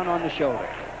come down on the shoulder.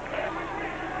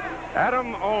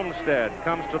 Adam Olmsted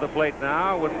comes to the plate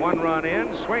now with 1 run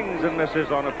in, swings and misses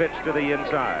on a pitch to the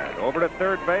inside. Over at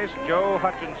third base, Joe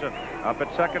Hutchinson. Up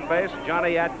at second base,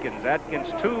 Johnny Atkins. Atkins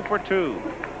 2 for 2.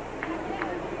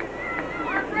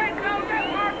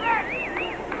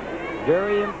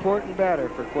 Very important batter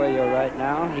for Cuello right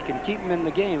now. He can keep him in the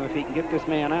game if he can get this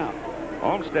man out.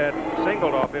 Olmsted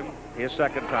singled off him his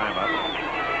second time up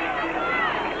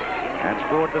and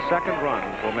scored the second run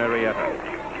for Marietta.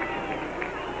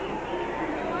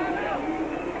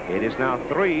 It is now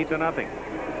 3-0.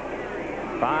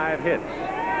 5 hits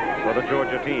for the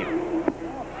Georgia team,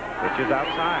 which is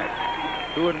outside.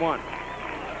 2-1.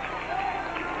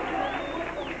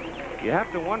 You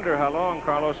have to wonder how long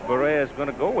Carlos Barea is going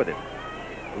to go with it.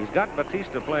 He's got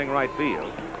Batista playing right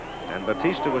field, and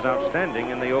Batista was outstanding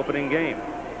in the opening game.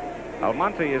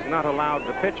 Almonte is not allowed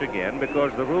to pitch again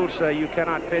because the rules say you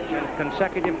cannot pitch in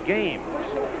consecutive games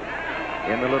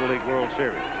in the Little League World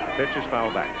Series. Pitch is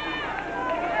fouled back.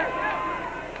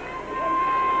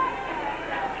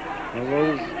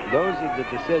 Well, those are the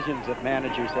decisions that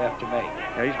managers have to make.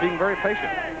 Now, he's being very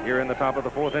patient here in the top of the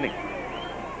 4th inning.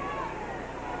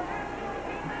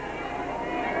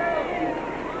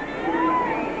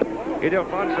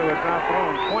 Ildefonso has now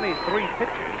thrown 23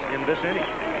 pitches in this inning.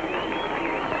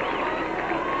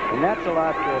 And that's a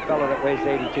lot for a fellow that weighs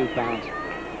 82 pounds.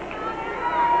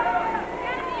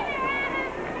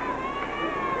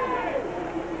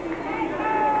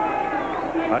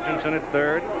 Hutchinson at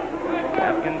third.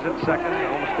 Atkins at second.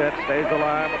 Olmsted stays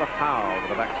alive with a foul to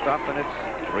the backstop, and it's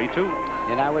 3-2.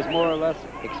 And I was more or less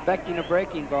expecting a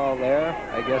breaking ball there,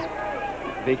 I guess,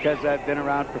 because I've been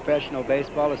around professional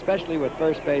baseball, especially with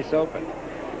first base open.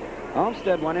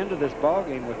 Olmsted went into this ball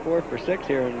game with 4 for 6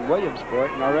 here in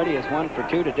Williamsport, and already is 1 for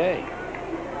 2 today.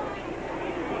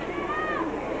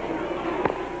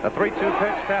 The 3-2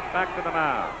 pitch, tapped back to the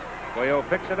mound. Cuello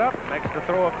picks it up, makes the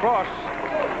throw across,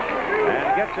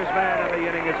 and gets his man, and the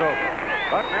inning is over.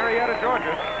 But Marietta,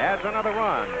 Georgia adds another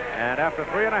run, and after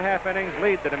 3.5 innings,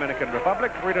 lead the Dominican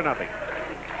Republic 3-0.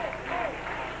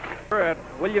 We're at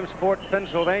Williamsport,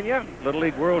 Pennsylvania, Little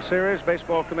League World Series,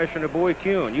 Baseball Commissioner Bowie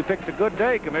Kuhn. You picked a good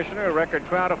day, Commissioner, a record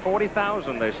crowd of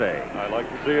 40,000, they say. I like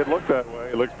to see it look that way.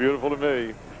 It looks beautiful to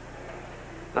me.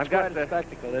 It's quite a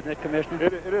spectacle, isn't it, Commissioner?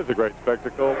 It is a great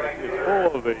spectacle. It's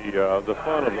full of the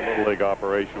fun of the Little League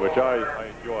operation, which I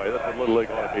enjoy. That's what Little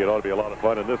League ought to be. It ought to be a lot of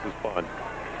fun, and this is fun.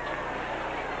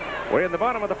 We're in the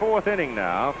bottom of the 4th inning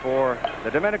now for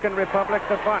the Dominican Republic.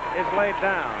 The bunt is laid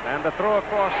down, and the throw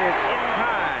across is in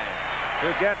time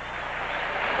to get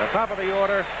the top of the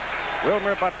order,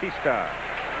 Wilmer Batista.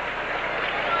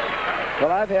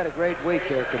 Well, I've had a great week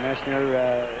here,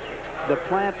 Commissioner. The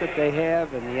plant that they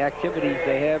have and the activities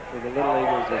they have for the Little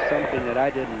Leaguers is something that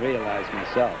I didn't realize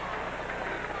myself.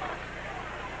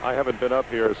 I haven't been up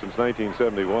here since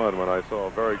 1971 when I saw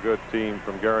a very good team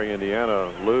from Gary,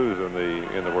 Indiana lose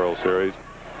in the World Series.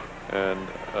 And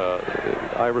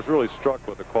I was really struck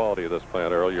with the quality of this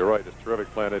plant, Earl. You're right, it's a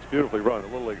terrific plant. It's beautifully run. The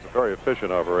Little League's a very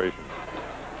efficient operation.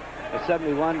 The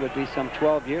 71 would be some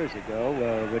 12 years ago.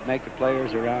 Would make the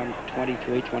players around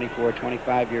 23, 24,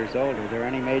 25 years old. Are there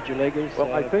any major leaguers?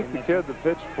 Well, I think the kid that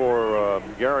pitched for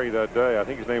Gary that day, I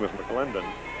think his name was McClendon.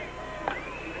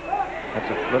 That's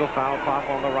a little foul pop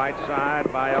on the right side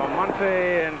by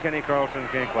Almonte, and Kenny Carlson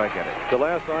can't quite get it. The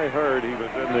last I heard, he was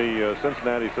in the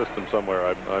Cincinnati system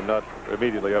somewhere. I'm not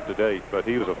immediately up to date, but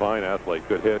he was a fine athlete.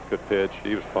 Good hit, good pitch.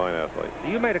 He was a fine athlete.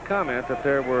 You made a comment that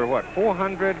there were, what,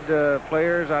 400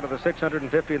 players out of the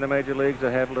 650 in the major leagues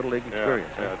that have Little League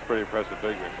experience. Yeah, it's a pretty impressive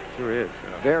figure. Sure is.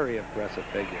 Yeah. Very impressive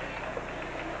figure.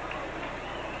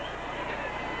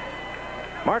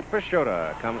 Mark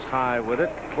Peixoto comes high with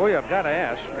it. Boy, I've got to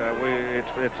ask,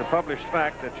 it's a published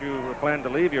fact that you plan to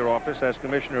leave your office as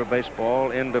Commissioner of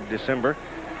Baseball end of December.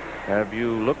 Have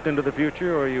you looked into the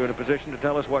future, or are you in a position to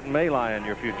tell us what may lie in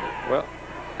your future? Well,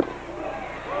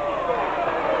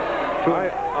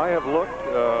 I have looked.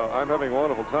 I'm having a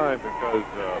wonderful time because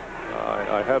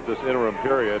I have this interim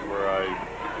period where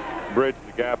I bridge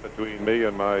the gap between me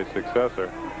and my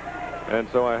successor. And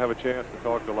so I have a chance to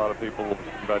talk to a lot of people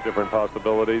about different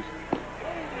possibilities.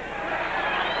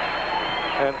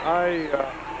 And I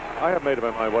have made up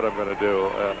my mind what I'm going to do.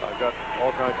 I've got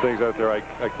all kinds of things out there I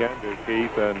can do,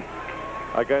 Keith, and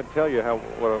I can't tell you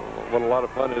what a lot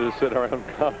of fun it is to sit around and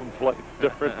contemplate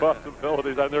different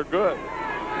possibilities, and they're good.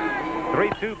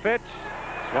 3-2 pitch,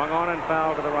 swung on and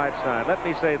fouled to the right side. Let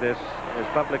me say this as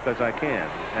publicly as I can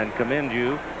and commend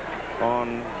you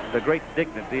on the great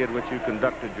dignity at which you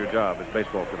conducted your job as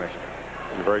baseball commissioner.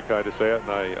 You're very kind to say it, and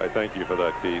I thank you for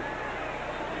that, Keith.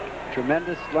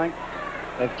 Tremendous length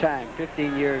of time.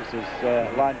 15 years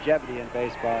is longevity in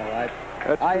baseball.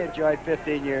 I enjoyed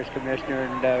 15 years, Commissioner,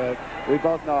 and we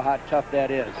both know how tough that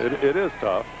is. It is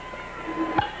tough.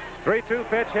 3-2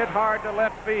 pitch hit hard to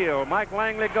left field. Mike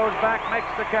Langley goes back, makes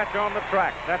the catch on the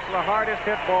track. That's the hardest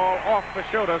hit ball off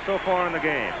Peixoto so far in the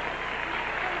game.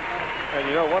 And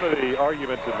you know, one of the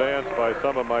arguments advanced by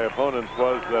some of my opponents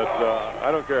was that I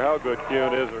don't care how good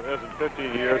Kuhn is or isn't,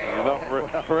 15 years is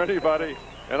enough for anybody.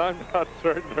 And I'm not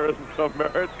certain there isn't some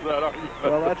merit to that argument.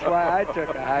 Well, that's why I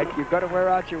took a hike. You've got to wear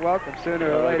out your welcome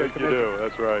sooner or later. I think you do.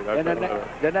 That's right. And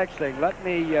the next thing, let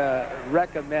me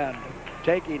recommend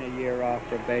taking a year off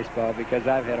from baseball because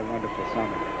I've had a wonderful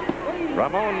summer.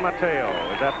 Ramon Mateo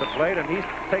is at the plate, and he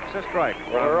takes a strike.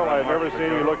 Well, Earl, I've never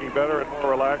seen you looking better and more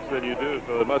relaxed than you do,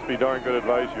 so it must be darn good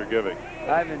advice you're giving.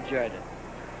 I've enjoyed it.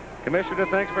 Commissioner,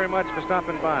 thanks very much for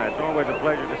stopping by. It's always a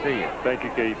pleasure to see you. Thank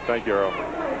you, Keith. Thank you, Earl.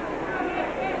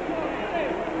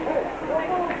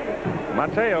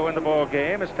 Mateo in the ball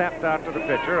game is tapped out to the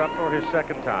pitcher, up for his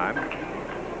second time.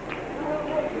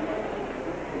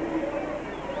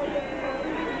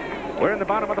 We're in the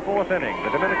bottom of the 4th inning. The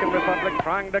Dominican Republic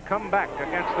trying to come back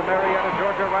against the Marietta,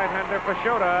 Georgia right-hander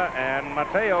Peixoto, and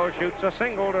Mateo shoots a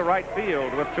single to right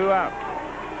field with 2 out.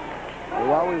 Well,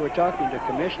 while we were talking to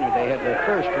Commissioner, they had their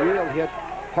first real hit,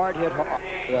 hard hit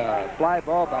fly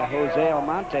ball by Jose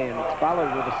Almonte, and it's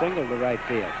followed with a single to right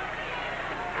field.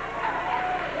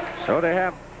 So they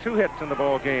have 2 hits in the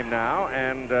ball game now,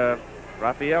 and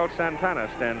Rafael Santana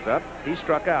stands up. He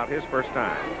struck out his first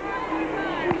time.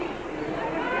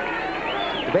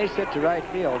 The base hit to right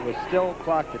field was still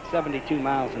clocked at 72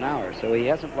 miles an hour, so he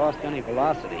hasn't lost any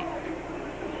velocity.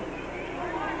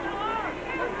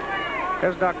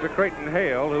 Here's Dr. Creighton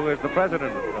Hale, who is the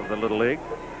president of the Little League.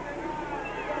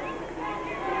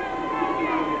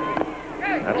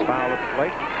 That's foul at the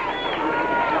plate.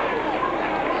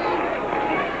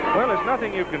 Well, there's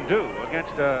nothing you can do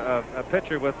against a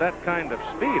pitcher with that kind of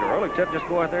speed, Earl, except just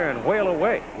go out there and whale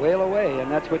away. Whale away, and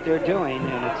that's what they're doing.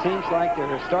 And it seems like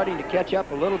they're starting to catch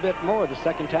up a little bit more the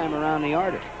second time around the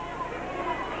artist.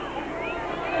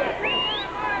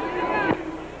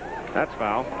 That's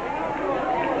foul.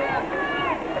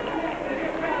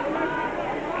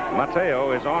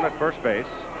 Mateo is on at first base,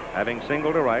 having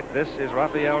singled to right. This is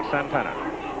Rafael Santana.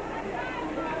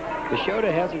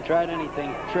 Peixoto hasn't tried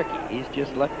anything tricky. He's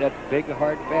just let that big,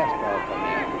 hard fastball come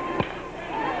in.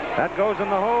 That goes in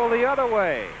the hole the other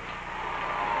way.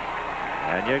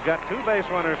 And you've got two base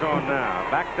runners on now.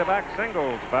 Back-to-back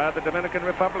singles by the Dominican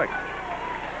Republic.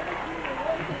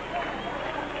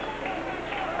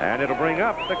 And it'll bring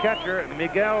up the catcher,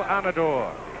 Miguel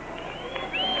Amador.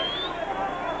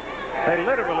 They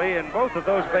literally, in both of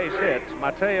those base hits,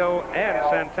 Mateo and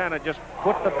Santana just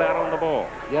put the bat on the ball.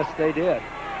 Yes, they did.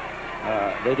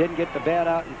 They didn't get the bat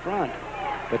out in front,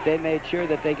 but they made sure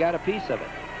that they got a piece of it.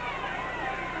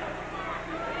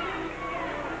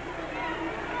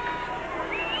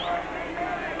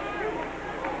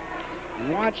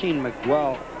 Watching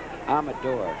Miguel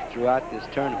Amador throughout this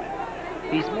tournament,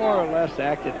 he's more or less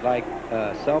acted like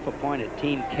a self-appointed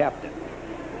team captain.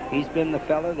 He's been the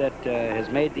fellow that has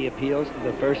made the appeals to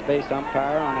the first base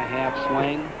umpire on a half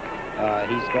swing.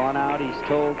 He's gone out, he's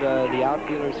told the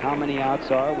outfielders how many outs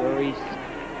are, where he's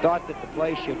thought that the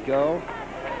play should go,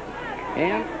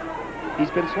 and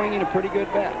he's been swinging a pretty good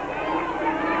bat.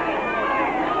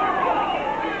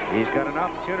 He's got an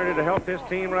opportunity to help his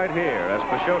team right here as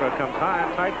Peixoto comes high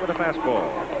and tight with a fastball.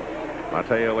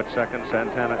 Mateo at second,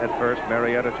 Santana at first,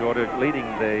 Marietta, Georgia leading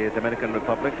the Dominican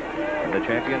Republic in the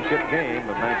championship game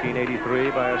of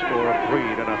 1983 by a score of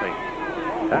 3-0.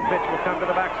 That pitch will come to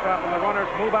the backstop, and the runners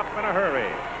move up in a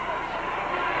hurry.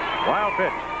 Wild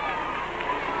pitch.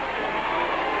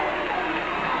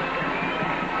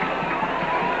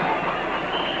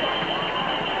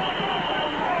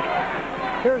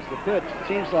 Here's the pitch. It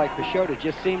seems like Peixoto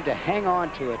just seemed to hang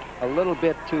on to it a little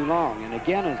bit too long. And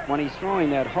again, when he's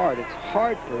throwing that hard, it's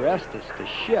hard for Estes to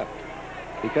shift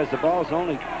because the ball's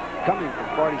only coming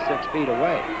from 46 feet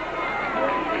away.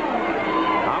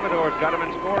 Amador's got him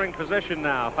in scoring position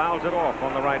now. Fouls it off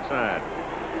on the right side.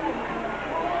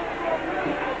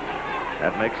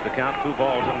 That makes the count 2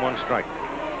 balls and 1 strike.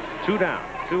 2 down,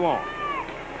 2 on.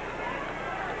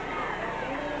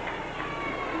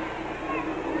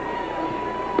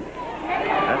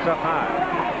 That's up high.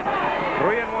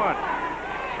 3-1.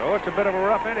 So it's a bit of a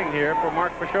rough inning here for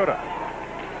Mark Peixoto.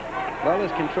 Well,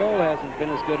 his control hasn't been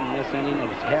as good in this inning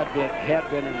as it had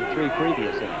been in the 3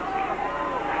 previous innings.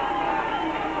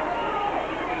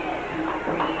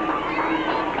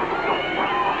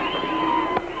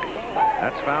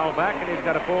 That's fouled back, and he's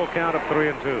got a full count of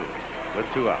 3-2 with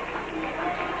 2 out.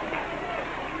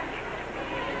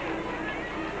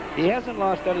 He hasn't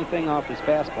lost anything off his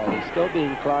fastball. He's still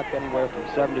being clocked anywhere from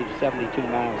 70 to 72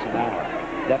 miles an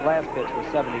hour. That last pitch was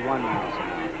 71 miles an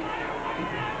hour.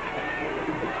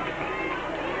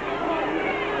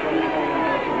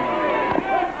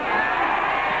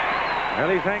 Well,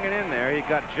 he's hanging in there. He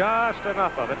got just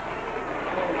enough of it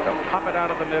to pop it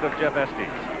out of the mid of Jeff Estes.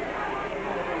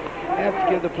 I have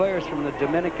to give the players from the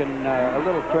Dominican a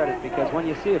little credit, because when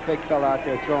you see a big fella out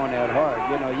there throwing that hard,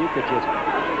 you know, you could just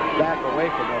back away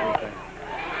from everything.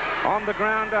 On the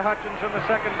ground to Hutchinson, the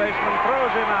second baseman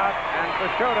throws him out, and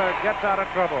Peixoto gets out of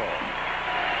trouble.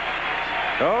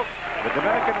 So, the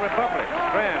Dominican Republic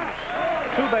strands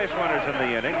 2 base runners in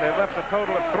the inning. They've left a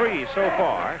total of 3 so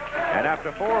far, and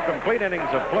after 4 complete innings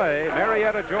of play,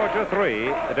 Marietta, Georgia 3,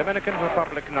 the Dominican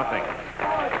Republic nothing.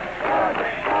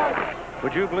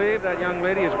 Would you believe that young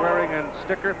lady is wearing a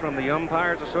sticker from the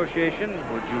Umpires Association?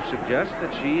 Would you suggest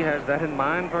that she has that in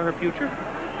mind for her future?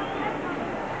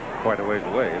 Quite a ways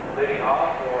away.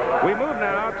 We move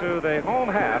now to the home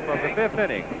half of the 5th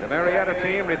inning. The Marietta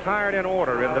team retired in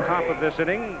order in the top of this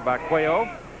inning by Cuello.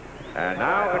 And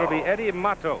now it'll be Eddie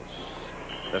Matos,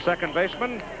 the second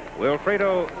baseman,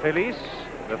 Wilfredo Feliz,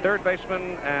 the third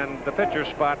baseman, and the pitcher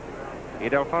spot,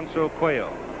 Ildefonso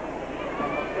Cuello.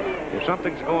 If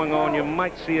something's going on, you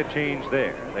might see a change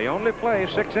there. They only play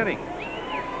 6 innings.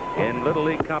 In Little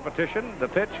League competition, the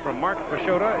pitch from Mark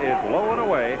Peixoto is low and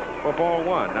away for ball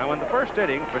 1. Now, in the first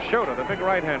inning, Peixoto, the big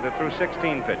right-hander, threw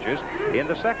 16 pitches. In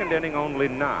the second inning, only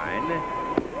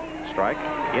 9. Strike.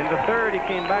 In the third, he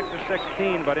came back to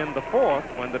 16, but in the fourth,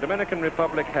 when the Dominican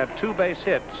Republic had 2 base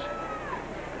hits,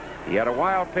 he had a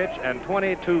wild pitch and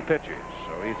 22 pitches.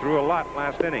 So he threw a lot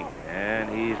last inning, and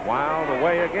he's wild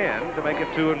away again to make it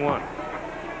 2-1.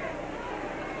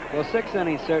 Well, 6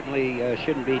 innings certainly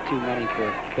shouldn't be too many for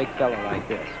a big fella like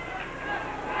this.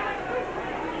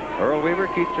 Earl Weaver,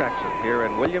 Keith Jackson here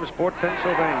in Williamsport,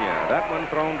 Pennsylvania. That one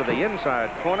thrown to the inside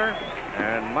corner,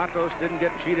 and Matos didn't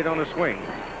get cheated on a swing.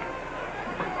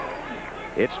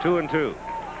 It's 2-2.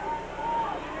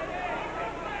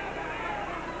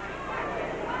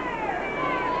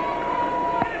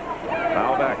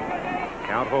 Foul back.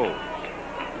 Count holds.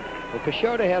 Well,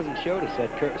 Peixoto hasn't showed us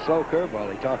that slow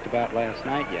curveball he talked about last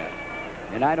night yet.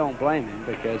 And I don't blame him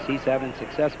because he's having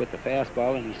success with the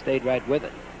fastball and he stayed right with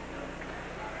it.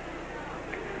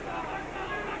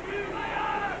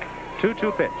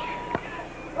 2-2 pitch.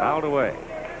 Fouled away.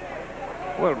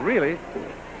 Well, really,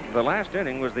 the last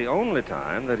inning was the only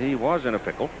time that he was in a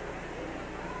pickle.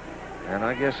 And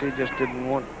I guess he just didn't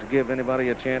want to give anybody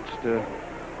a chance to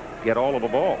get all of the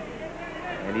ball.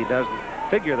 And he doesn't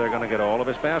figure they're going to get all of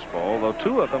his fastball, though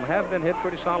two of them have been hit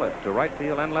pretty solid to right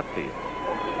field and left field.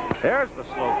 There's the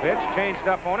slow pitch, changed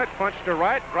up on it, punched to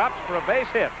right, drops for a base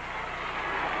hit.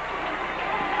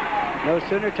 No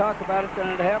sooner talk about it than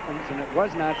it happens, and it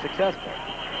was not successful.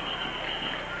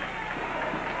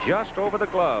 Just over the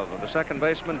glove of the second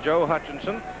baseman, Joe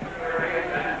Hutchinson.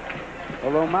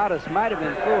 Although Matos might have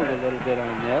been fooled a little bit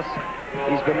on this.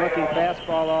 He's been looking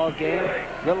fastball all game.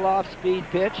 Little off-speed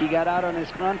pitch. He got out on his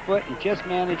front foot and just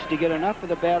managed to get enough of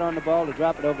the bat on the ball to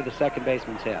drop it over the second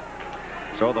baseman's head.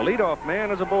 So the leadoff man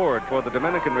is aboard for the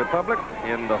Dominican Republic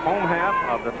in the home half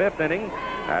of the fifth inning.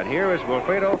 And here is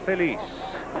Wilfredo Feliz.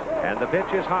 And the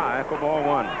pitch is high for ball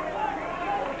one.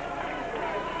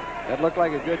 That looked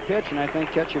like a good pitch, and I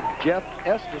think catcher Jeff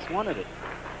Estes wanted it.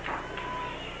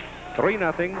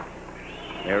 3-0.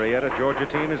 Marietta, Georgia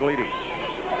team is leading.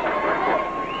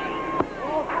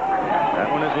 That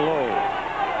one is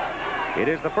low. It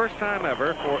is the first time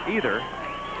ever for either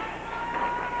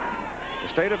the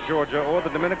state of Georgia or the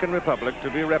Dominican Republic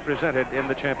to be represented in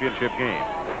the championship game.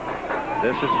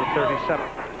 This is the 37th.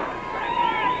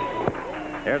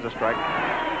 There's a strike.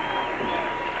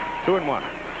 2-1.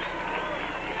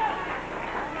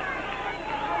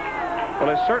 Well,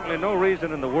 there's certainly no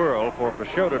reason in the world for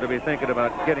Peixoto to be thinking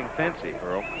about getting fancy,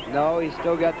 Earl. No, he's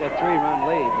still got that 3-run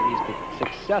lead, but he's been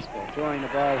successful throwing the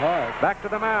ball hard. Back to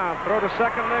the mound. Throw to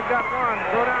second. They've got one.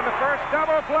 Throw down to first.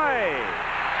 Double play.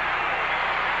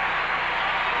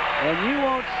 And you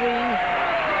won't see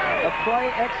a play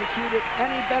executed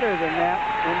any better than that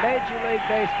in Major League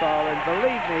Baseball. And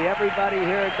believe me, everybody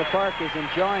here at the park is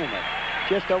enjoying it.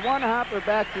 Just a one-hopper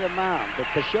back to the mound, but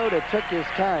Peixoto took his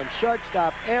time.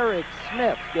 Shortstop Eric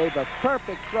Smith gave a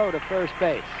perfect throw to first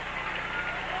base.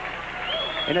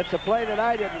 And it's a play that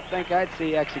I didn't think I'd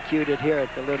see executed here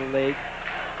at the Little League.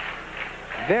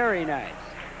 Very nice.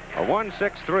 A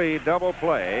 1-6-3 double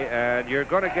play, and you're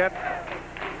going to get...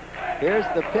 Here's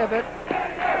the pivot,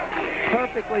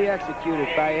 perfectly executed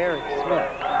by Eric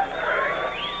Smith.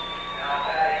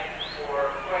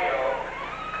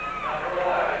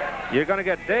 You're going to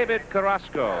get David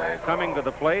Carrasco coming to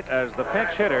the plate as the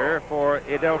pinch hitter for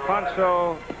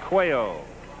Ildefonso Cuello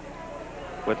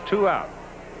with 2 out.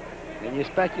 And you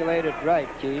speculated right,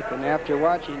 Keith, and after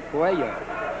watching Cuello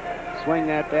swing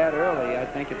that bat early, I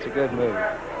think it's a good move.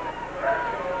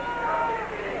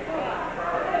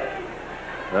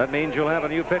 That means you'll have a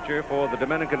new pitcher for the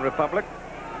Dominican Republic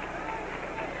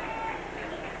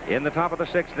in the top of the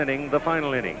 6th inning, the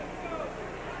final inning.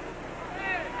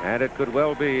 And it could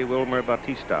well be Wilmer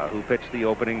Batista who pitched the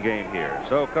opening game here.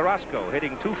 So Carrasco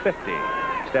hitting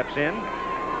 .250 steps in,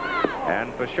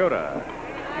 and Peixoto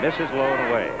misses low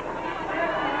and away.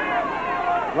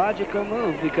 Logical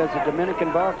move because the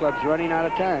Dominican ball club's running out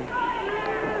of time.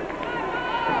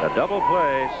 The double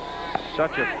play,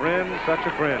 such a friend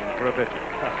for a pitcher.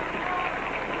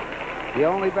 The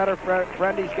only better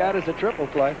friend he's got is a triple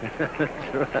play.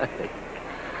 That's right.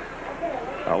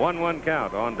 A 1-1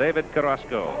 count on David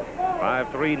Carrasco,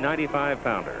 5'3",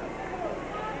 95-pounder.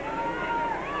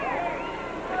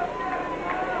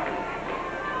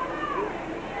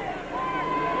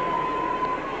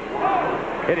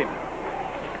 Hit him.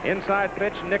 Inside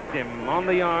pitch, nicked him on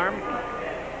the arm.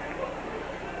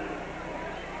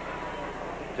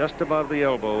 Just above the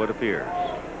elbow, it appears.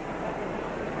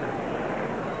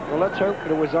 Well, let's hope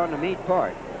that it was on the meat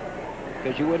part,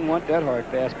 because you wouldn't want that hard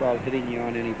fastball hitting you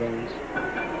on any bones.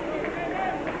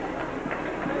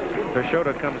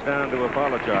 Peixoto comes down to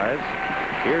apologize.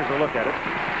 Here's a look at it.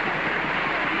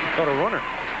 Got a runner.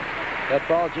 That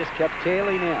ball just kept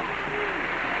tailing in.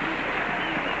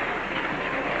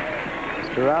 As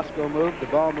Carrasco moved, the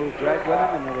ball moved right with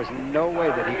him, and there was no way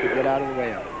that he could get out of the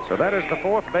way of it. So that is the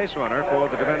 4th base runner for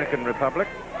the Dominican Republic,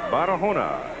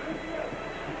 Barahona.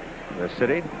 The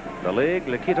city, the league,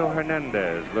 Lequito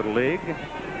Hernandez, Little League.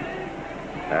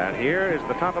 And here is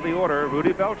the top of the order,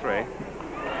 Rudy Beltre.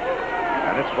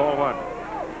 And it's ball one.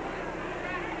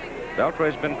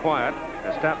 Beltre's been quiet,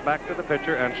 has stepped back to the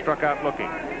pitcher and struck out looking.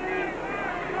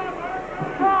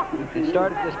 He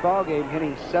started this ball game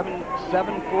hitting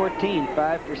 7-14,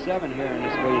 5 for 7 here in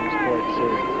this Williamsport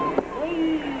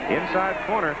series. Inside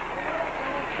corner.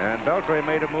 And Beltre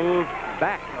made a move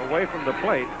back away from the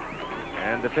plate.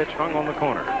 And the pitch hung on the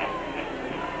corner.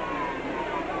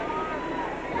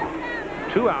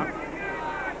 2 out.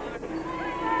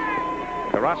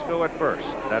 Carrasco at first.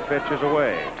 That pitch is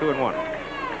away. 2-1.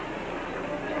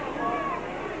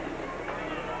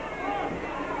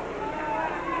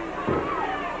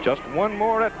 Just one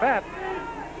more at bat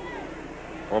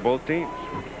for both teams.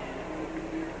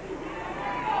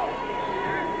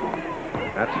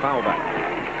 That's foul back.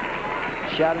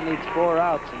 Shadow needs 4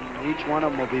 outs, and each one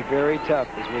of them will be very tough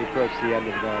as we approach the end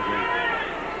of the ball game.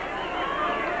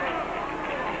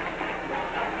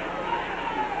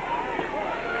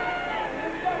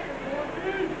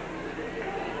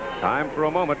 Time for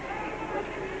a moment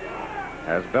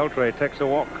as Beltre takes a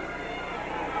walk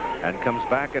and comes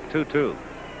back at 2-2.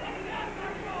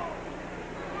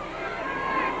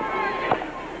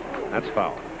 That's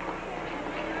foul.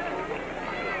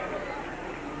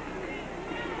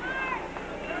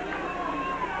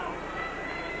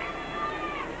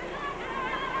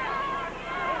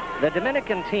 The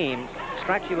Dominican team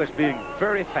strikes you as being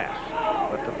very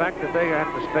fast, but the fact that they have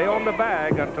to stay on the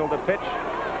bag until the pitch,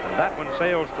 and that one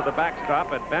sails to the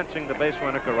backstop, advancing the base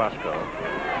runner Carrasco.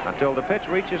 Until the pitch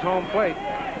reaches home plate,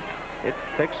 it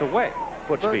takes away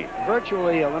foot speed.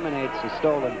 Virtually eliminates the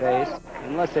stolen base,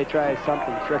 unless they try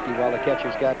something tricky while the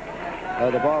catcher's got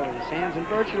the ball in his hands, and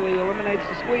virtually eliminates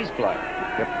the squeeze play.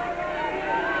 Yep.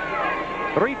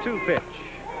 3-2 pitch.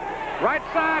 Right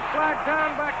side, flag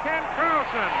down by Ken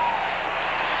Carlson.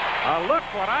 A look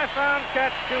what I found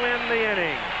catch to end the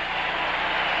inning.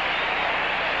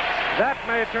 That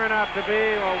may turn out to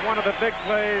be one of the big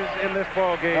plays in this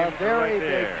ball game. A very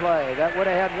right big play. That would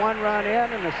have had 1 run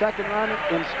in and the second run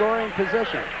in scoring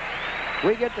position.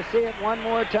 We get to see it one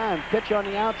more time. Pitch on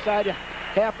the outside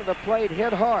half of the plate,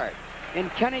 hit hard.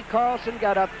 And Kenny Carlson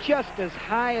got up just as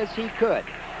high as he could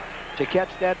to catch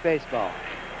that baseball.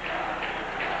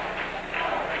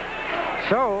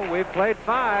 So we've played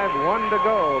 5, 1 to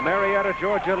go. Marietta,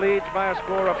 Georgia leads by a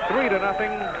score of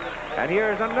 3-0. And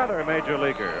here's another major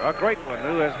leaguer, a great one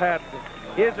who has had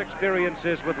his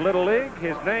experiences with Little League.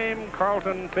 His name,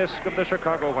 Carlton Fisk of the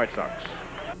Chicago White Sox.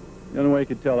 The only way you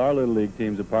could tell our Little League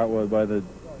teams apart was by the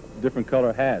different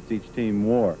color hats each team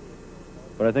wore.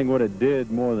 But I think what it did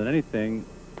more than anything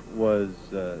was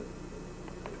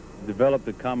developed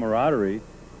a camaraderie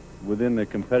within the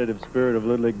competitive spirit of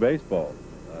Little League baseball.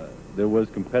 There was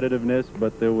competitiveness,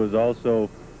 but there was also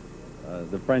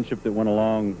the friendship that went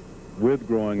along with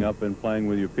growing up and playing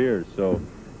with your peers. So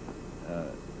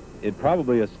it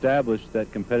probably established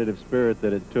that competitive spirit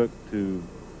that it took to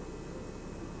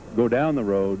go down the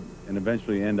road and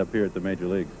eventually end up here at the major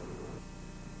leagues.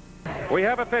 We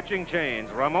have a pitching change.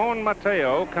 Ramon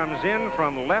Mateo comes in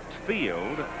from left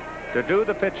field to do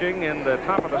the pitching in the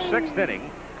top of the 6th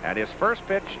inning, and his first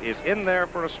pitch is in there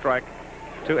for a strike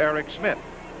to Eric Smith.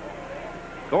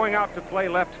 Going out to play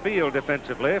left field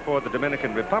defensively for the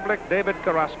Dominican Republic, David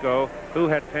Carrasco, who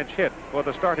had pinch hit for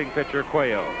the starting pitcher,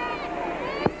 Cuello.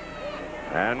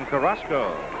 And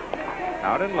Carrasco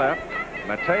out in left,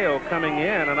 Mateo coming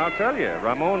in, and I'll tell you,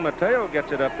 Ramon Mateo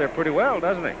gets it up there pretty well,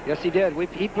 doesn't he? Yes, he did.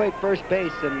 He played first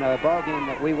base in the ball game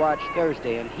that we watched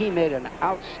Thursday, and he made an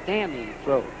outstanding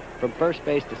throw from first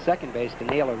base to second base to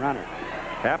nail a runner.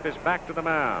 Cap is back to the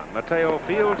mound. Mateo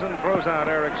fields and throws out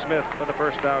Eric Smith for the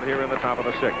first out here in the top of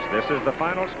the 6th. This is the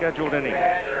final scheduled inning.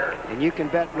 And you can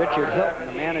bet Richard Hilton,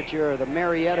 the manager of the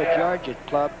Marietta Georgia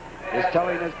club, is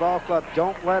telling his ball club,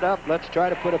 don't let up. Let's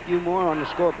try to put a few more on the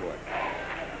scoreboard.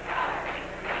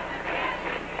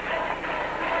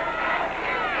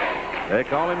 They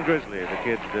call him Grizzly, the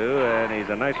kids do, and he's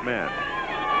a nice man.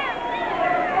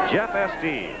 Jeff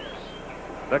Estes,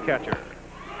 the catcher.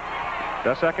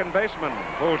 The second baseman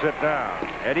pulls it down.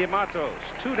 Eddie Matos,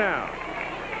 2 down.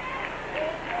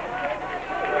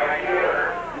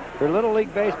 For Little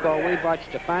League Baseball, we've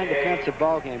watched a fine defensive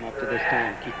ball game up to this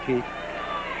time, Keith.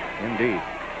 Indeed.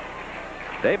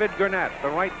 David Gurnett, the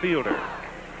right fielder.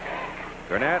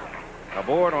 Gurnett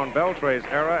aboard on Beltre's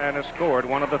era and has scored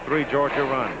one of the 3 Georgia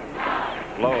runs.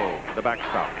 Low, the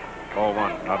backstop. Ball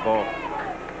 1, not ball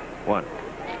 1.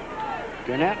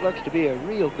 Gurnett looks to be a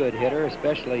real good hitter,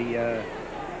 especially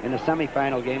in the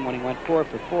semifinal game when he went 4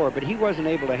 for 4, but he wasn't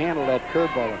able to handle that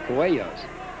curveball of Cuello's.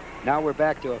 Now we're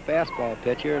back to a fastball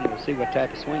pitcher, and we'll see what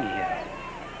type of swing he has.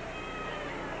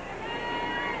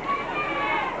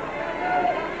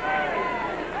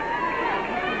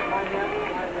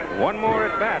 One more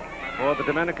at bat for the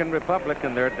Dominican Republic,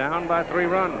 and they're down by 3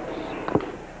 runs.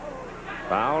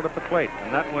 Fouled at the plate,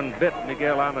 and that one bit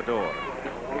Miguel Amador.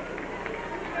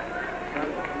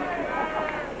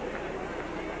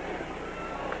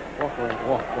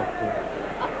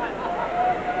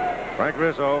 Frank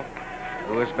Rizzo,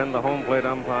 who has been the home plate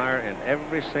umpire in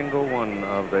every single one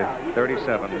of the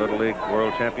 37 Little League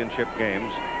World Championship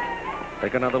games.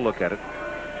 Take another look at it.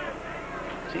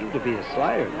 Seemed to be a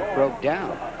slider that broke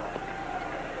down.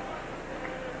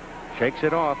 Shakes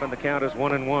it off, and the count is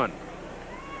 1-1.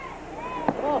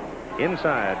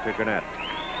 Inside to Gannett.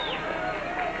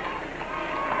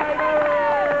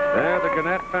 There, the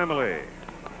Gannett family,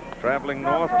 traveling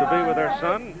north to be with their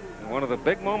son in one of the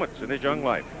big moments in his young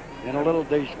life. And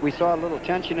we saw a little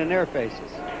tension in their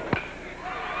faces.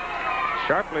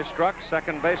 Sharply struck.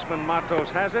 Second baseman Matos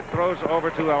has it. Throws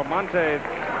over to Almonte.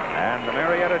 And the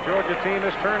Marietta, Georgia team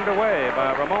is turned away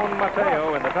by Ramon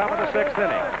Mateo in the top of the 6th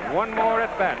inning. One more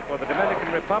at bat for the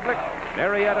Dominican Republic.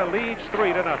 Marietta leads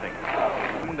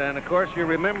 3-0. And of course, you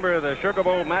remember the Sugar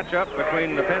Bowl matchup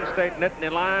between the Penn State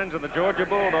Nittany Lions and the Georgia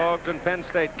Bulldogs, and Penn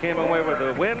State came away with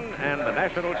the win and the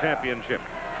national championship.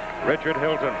 Richard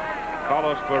Hilton,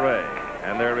 Carlos Beret,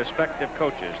 and their respective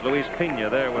coaches, Luis Pena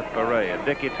there with Beret and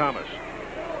Dickie Thomas.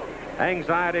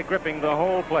 Anxiety gripping the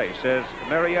whole place as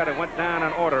Marietta went down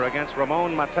in order against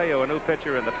Ramon Mateo, a new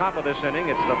pitcher, in the top of this inning.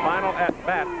 It's the final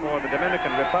at-bat for the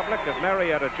Dominican Republic as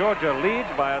Marietta, Georgia leads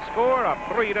by a score of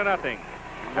 3-0.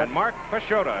 And Mark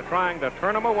Peixoto trying to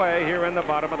turn them away here in the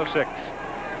bottom of the 6th.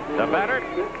 The batter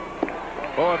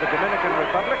for the Dominican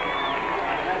Republic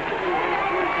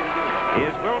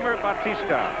is Wilmer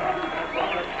Batista.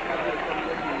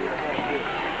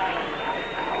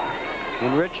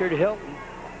 And Richard Hilton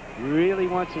really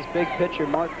wants his big pitcher,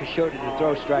 Mark Peixoto, to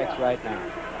throw strikes right now.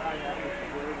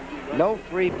 No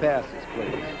free passes,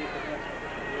 please.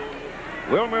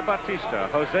 Wilmer Batista,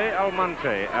 Jose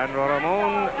Almonte, and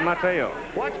Ramon Mateo.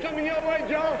 What's coming your way,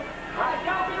 Joe?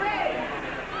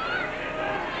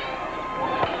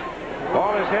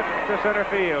 Ball is hit to center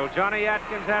field. Johnny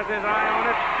Atkins has his eye on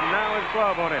it, and now his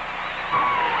glove on it.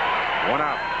 1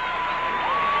 out.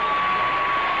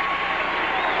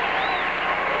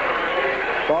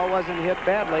 Ball wasn't hit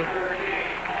badly.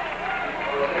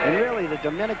 And really, the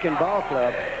Dominican Ball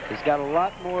Club has got a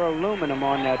lot more aluminum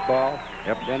on that ball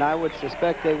than I would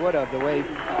suspect they would have, the way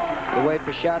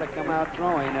Peixoto come out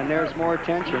throwing. And there's more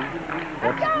tension.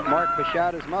 That's Mark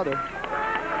Peixoto's mother,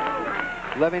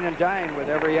 living and dying with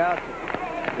every out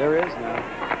there is now.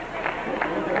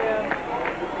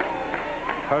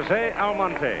 Jose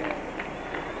Almonte.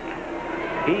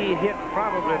 He hit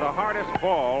probably the hardest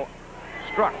ball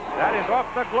struck. That is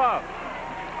off the glove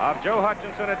of Joe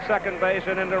Hutchinson at second base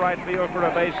and into right field for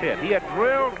a base hit. He had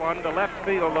drilled one to left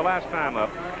field the last time up.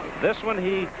 This one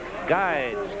he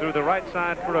guides through the right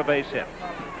side for a base hit.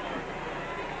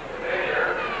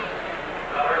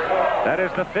 That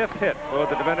is the 5th hit for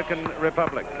the Dominican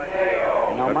Republic.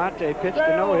 And Almonte pitched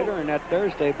a no-hitter in that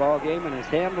Thursday ball game and has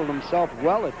handled himself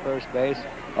well at first base,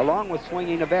 along with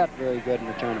swinging the bat very good in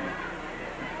the tournament.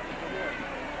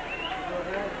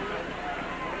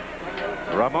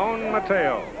 Ramon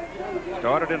Mateo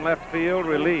started in left field,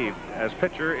 relieved as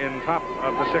pitcher in top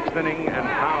of the 6th inning, and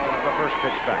fouls the first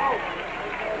pitch back.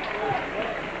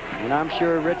 And I'm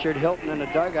sure Richard Hilton in the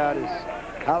dugout is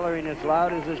hollering as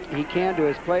loud as he can to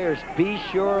his players, be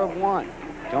sure of 1.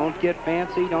 Don't get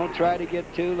fancy, don't try to get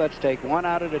 2. Let's take 1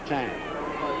 out at a time.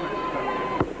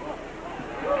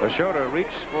 Peixoto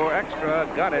reached for extra,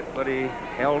 got it, but he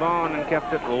held on and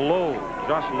kept it low,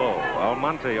 just low.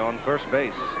 Almonte on first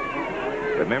base.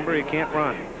 Remember, he can't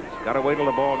run. He's got to wait till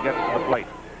the ball gets to the plate.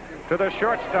 To the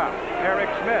shortstop, Eric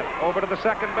Smith. Over to the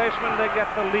second baseman, they get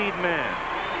the lead man.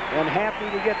 And happy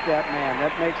to get that man.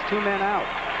 That makes 2 men out.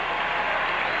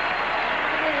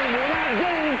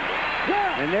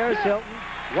 And there's Hilton.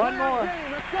 1 more.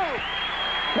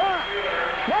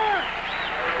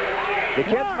 The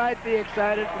kids might be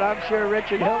excited, but I'm sure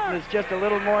Richard Hilton is just a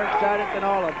little more excited than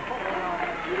all of them.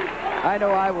 I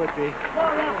know I would be.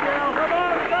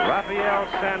 Rafael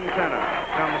Santana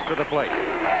comes to the plate.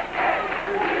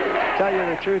 Tell you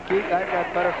the truth, Keith, I've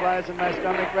got butterflies in my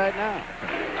stomach right now.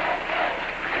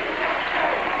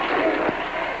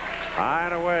 High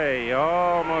and away. He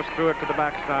almost threw it to the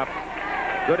backstop.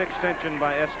 Good extension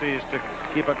by Estes to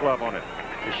keep a glove on it.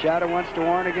 Peixoto wants to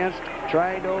warn against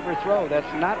trying to overthrow.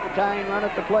 That's not the tying run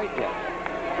at the plate yet.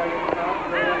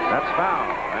 That's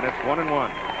foul, and it's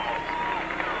 1-1.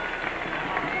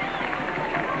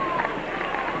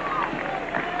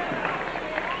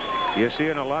 You're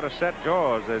seeing a lot of set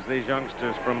jaws as these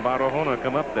youngsters from Barahona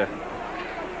come up there.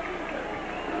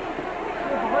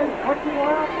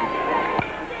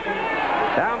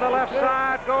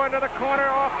 it going to the corner,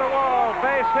 off the wall,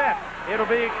 base hit. It'll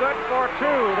be good for 2.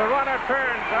 The runner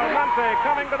turns. Almonte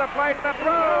coming to the plate. The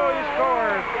throw, he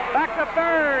scores. Back to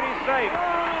third, he's safe.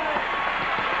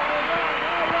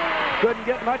 Couldn't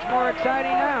get much more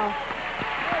exciting now.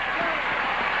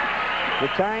 The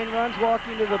tying runs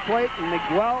walking to the plate, and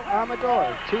Miguel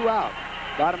Amador, 2 out.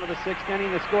 Bottom of the 6th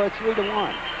inning, the score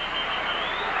 3-1.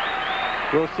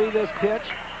 We'll see this pitch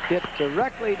hit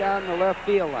directly down the left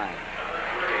field line.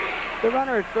 The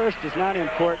runner at first is not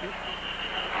important.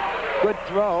 Good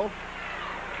throw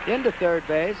into third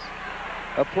base,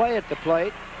 a play at the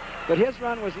plate, but his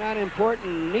run was not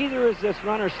important. Neither is this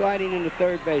runner sliding into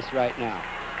third base right now.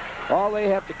 All they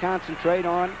have to concentrate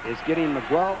on is getting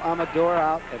Miguel Amador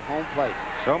out at home plate.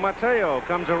 So Mateo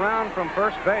comes around from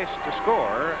first base to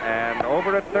score, and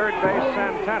over at third base,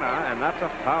 Santana, and that's a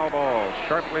foul ball,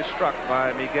 sharply struck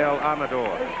by Miguel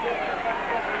Amador.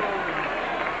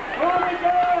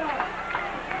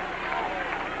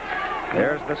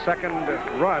 There's the second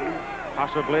run,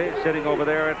 possibly sitting over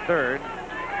there at third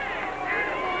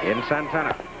in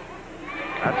Santana.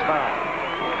 That's foul.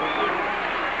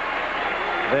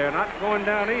 They're not going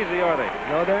down easy, are they?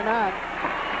 No, they're not.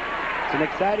 It's an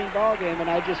exciting ball game, and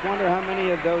I just wonder how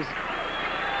many of those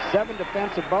 7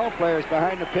 defensive ball players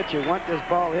behind the pitcher want this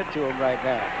ball hit to them right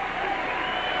now.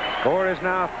 Score is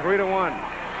now 3-1.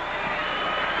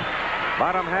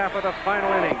 Bottom half of the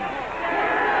final inning.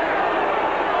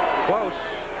 Close.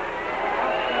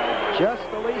 Just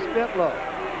the least bit low.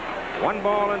 1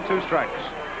 ball and 2 strikes.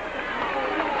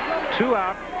 2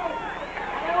 out.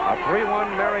 A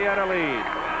 3-1 Marietta lead.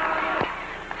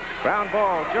 Ground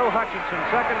ball, Joe Hutchinson,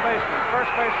 second baseman, first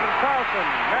baseman Carlson.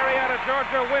 Marietta,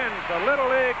 Georgia wins the Little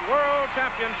League World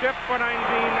Championship for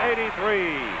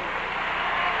 1983.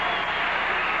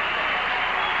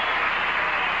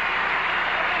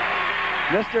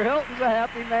 Mr. Hilton's a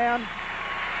happy man.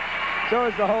 So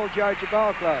is the whole Georgia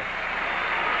Ball Club.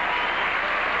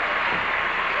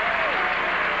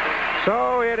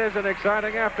 So it is an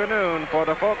exciting afternoon for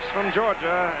the folks from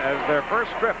Georgia as their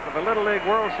first trip to the Little League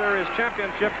World Series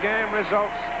championship game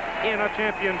results in a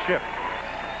championship.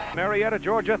 Marietta,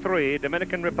 Georgia 3,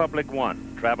 Dominican Republic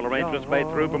 1. Travel arrangements made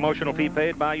through promotional fee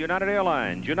paid by United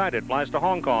Airlines. United flies to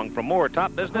Hong Kong from more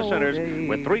top business centers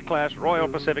with 3-class Royal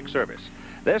Pacific service.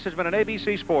 This has been an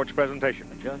ABC Sports presentation.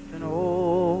 Just an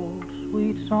old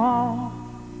sweet song.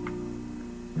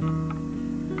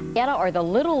 Marietta are the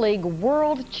Little League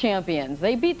World Champions.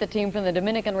 They beat the team from the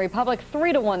Dominican Republic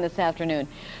 3-1 this afternoon.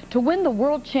 To win the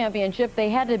World Championship, they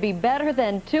had to be better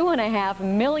than 2.5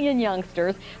 million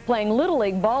youngsters playing Little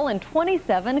League ball in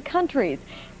 27 countries.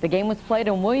 The game was played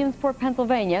in Williamsport,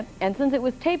 Pennsylvania, and since it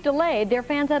was tape delayed, their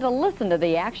fans had to listen to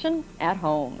the action at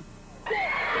home.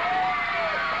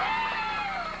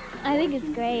 I think it's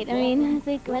great. I mean,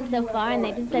 they went so far and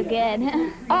they did so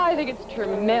good. I think it's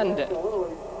tremendous.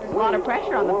 There's a lot of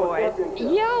pressure on the boys.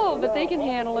 Yeah, but they can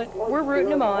handle it. We're rooting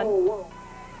them on.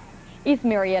 East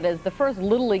Marietta is the first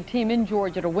Little League team in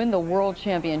Georgia to win the World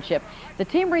Championship. The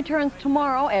team returns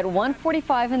tomorrow at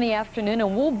 1:45 in the afternoon,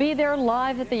 and we'll be there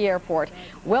live at the airport.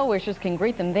 Well-wishers can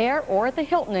greet them there or at the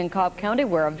Hilton in Cobb County,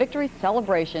 where a victory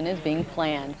celebration is being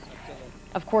planned.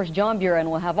 Of course, John Buren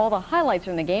will have all the highlights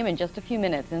from the game in just a few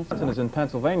minutes. Johnson is in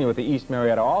Pennsylvania with the East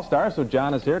Marietta All-Stars, so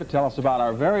John is here to tell us about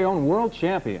our very own world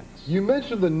champions. You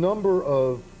mentioned the number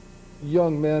of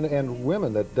young men and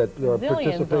women that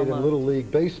participate in Little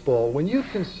League Baseball. When you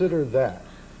consider that,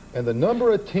 and the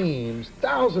number of teams,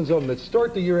 thousands of them that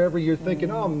start the year every year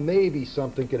thinking, oh, maybe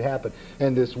something could happen,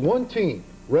 and this one team,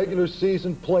 regular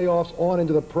season, playoffs, on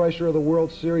into the pressure of the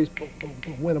World Series, boom, boom,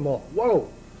 boom, win them all. Whoa!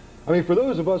 I mean, for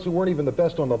those of us who weren't even the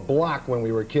best on the block when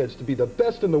we were kids, to be the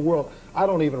best in the world, I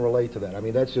don't even relate to that. I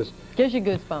mean, that's just... Gives you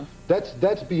goosebumps.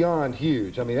 That's beyond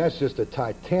huge. I mean, that's just a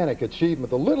titanic achievement.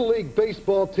 The Little League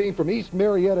Baseball team from East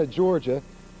Marietta, Georgia,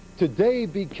 today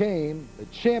became the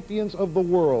champions of the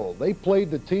world. They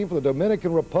played the team from the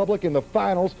Dominican Republic in the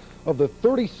finals of the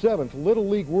 37th Little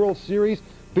League World Series,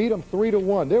 beat them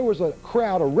 3-1. There was a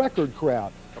crowd, a record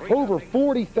crowd. Over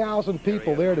 40,000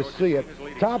 people there to see it.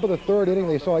 Top of the third inning,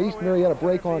 they saw East Marietta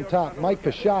break on top. Mike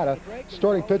Pichata,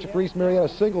 starting pitcher for East Marietta,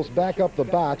 singles back up the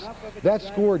box. That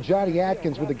scored Johnny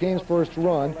Atkins with the game's first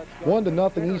run.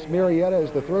 1-0 East Marietta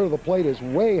as the throw to the plate is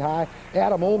way high.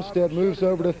 Adam Olmstead moves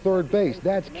over to third base.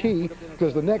 That's key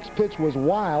because the next pitch was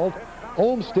wild.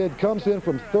 Olmstead comes in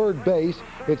from third base.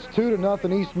 It's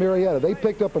 2-0 East Marietta. They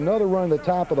picked up another run in the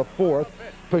top of the fourth.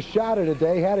 Pichata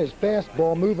today had his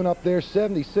fastball moving up there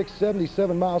 76,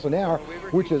 77 miles an hour,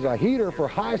 which is a heater for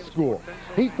high school.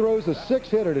 He throws a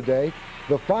 6-hitter today.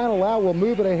 The final out will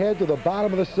move it ahead to the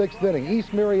bottom of the 6th inning.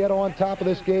 East Marietta on top of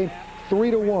this game,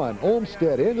 3-1.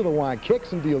 Olmsted into the line,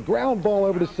 kicks and deal, ground ball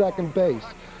over to second base.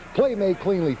 Play made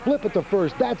cleanly, flip it to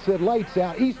first. That's it, lights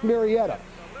out. East Marietta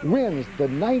wins the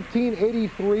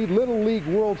 1983 Little League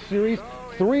World Series.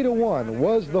 3-1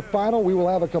 was the final. We will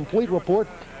have a complete report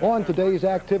on today's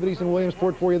activities in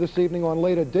Williamsport for you this evening on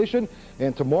Late Edition.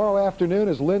 And tomorrow afternoon,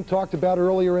 as Lynn talked about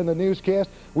earlier in the newscast,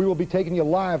 we will be taking you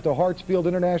live to Hartsfield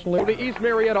International. The East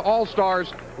Marietta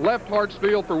All-Stars left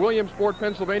Hartsfield for Williamsport,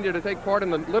 Pennsylvania to take part in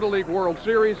the Little League World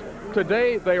Series.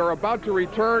 Today, they are about to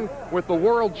return with the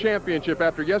World Championship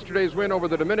after yesterday's win over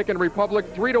the Dominican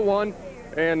Republic, 3-1.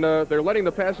 And they're letting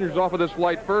the passengers off of this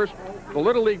flight first. The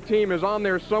Little League team is on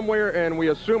there somewhere, and we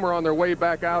assume are on their way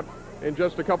back out in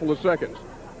just a couple of seconds.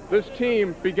 This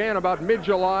team began about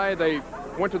mid-July. They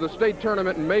went to the state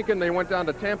tournament in Macon. They went down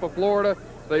to Tampa, Florida.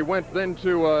 They went then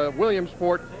to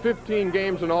Williamsport, 15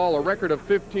 games in all, a record of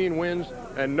 15 wins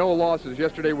and no losses.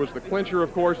 Yesterday was the clincher,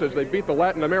 of course, as they beat the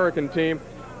Latin American team.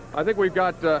 I think we've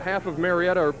got half of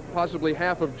Marietta or possibly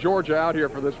half of Georgia out here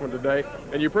for this one today,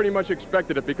 and you pretty much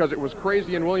expected it because it was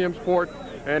crazy in Williamsport,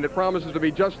 and it promises to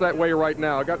be just that way right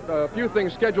now. I got a few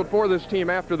things scheduled for this team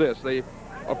after this. They,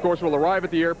 of course, will arrive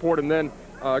at the airport and then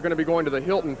going to be going to the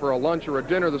Hilton for a lunch or a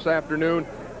dinner this afternoon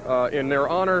in their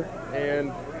honor,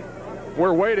 and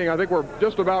we're waiting. I think we're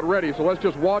just about ready, so let's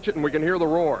just watch it and we can hear the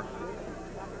roar.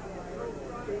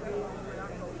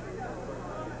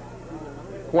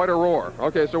 Quite a roar.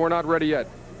 Okay, so we're not ready yet.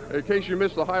 In case you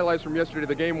missed the highlights from yesterday,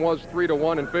 the game was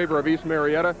 3-1 in favor of East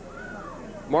Marietta.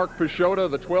 Mark Peixoto,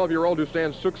 the 12-year-old who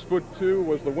stands 6'2",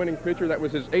 was the winning pitcher. That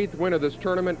was his 8th win of this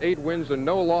tournament, 8 wins and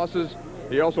no losses.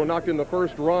 He also knocked in the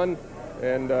first run,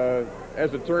 and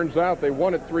as it turns out, they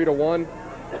won it 3-1.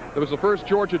 It was the first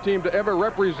Georgia team to ever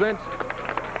represent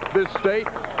this state,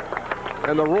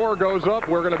 and the roar goes up.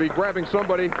 We're going to be grabbing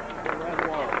somebody.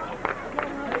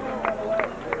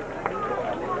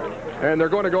 And they're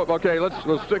going to go, okay, let's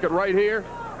stick it right here.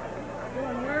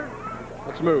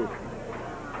 Let's move.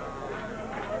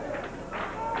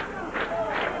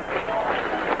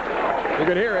 You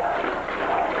can hear it.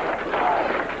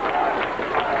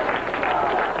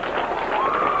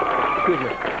 Excuse me.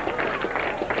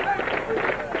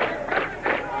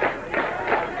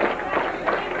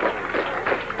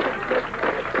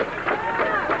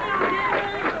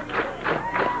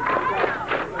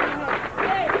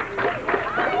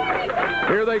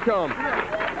 Here they come. Look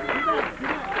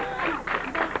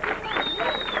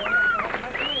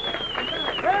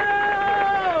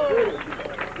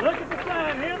at the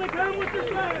sign. Here they come with the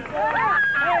sign.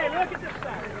 Hey, look at the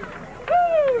sign.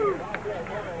 Woo!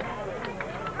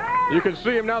 You can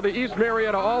see them now, the East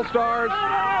Marietta All-Stars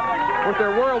with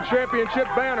their World Championship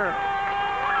banner.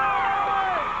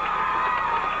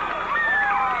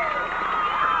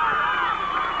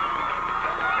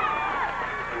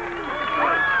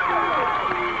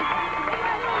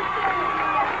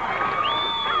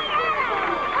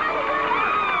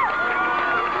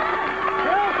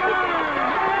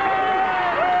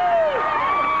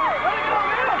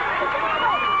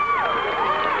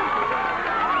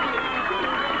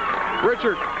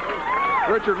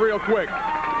 Richard, real quick.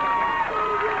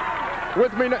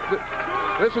 With me,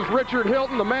 this is Richard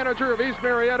Hilton, the manager of East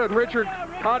Marietta. And Richard,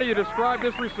 how do you describe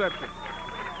this reception?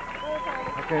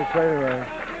 I can't say anything.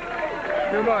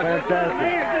 Too much.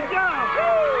 Fantastic.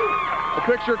 The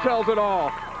picture tells it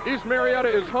all. East Marietta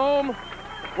is home.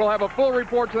 We'll have a full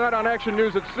report tonight on Action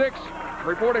News at 6.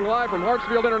 Reporting live from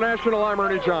Hartsfield International, I'm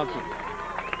Ernie Johnson.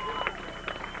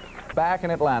 Back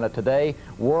in Atlanta today,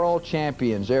 world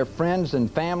champions, their friends and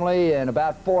family and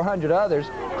about 400 others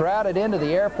crowded into the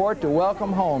airport to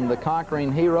welcome home the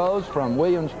conquering heroes from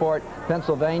Williamsport,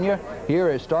 Pennsylvania. Here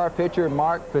is star pitcher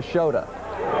Mark Peixoto.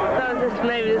 I thought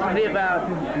maybe this would be about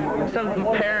some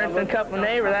parents and a couple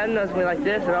neighbors. I didn't know it was going to be like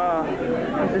this at all.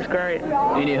 This is great.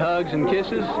 Any hugs and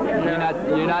kisses?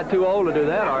 No. You're not too old to do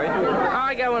that, are you?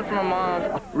 I got one from my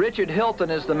mom. Richard Hilton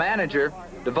is the manager,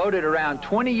 devoted around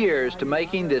 20 years to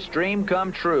making this dream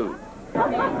come true.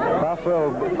 I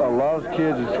felt a lot of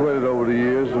kids have sweated over the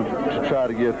years to try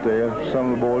to get there.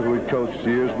 Some of the boys we coached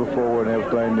years before and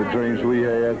everything, the dreams we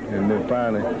had, and then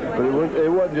finally. But it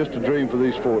wasn't just a dream for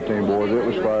these 14 boys. It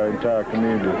was for our entire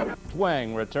community.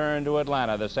 Twang returned to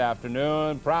Atlanta this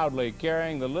afternoon, proudly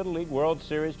carrying the Little League World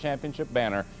Series Championship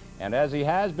banner. And as he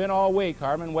has been all week,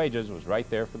 Harmon Wages was right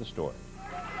there for the story.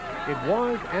 It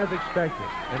was, as expected,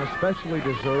 and especially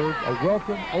deserved, a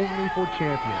welcome only for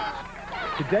champions.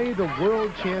 Today, the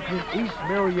world champion East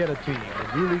Marietta team,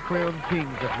 the newly crowned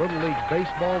kings of Little League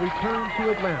Baseball, return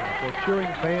to Atlanta for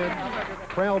cheering fans,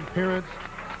 proud parents,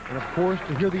 and of course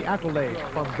to hear the accolades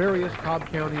from various Cobb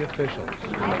County officials.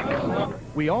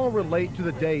 We all relate to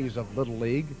the days of Little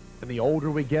League, and the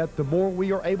older we get, the more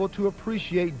we are able to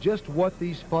appreciate just what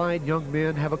these fine young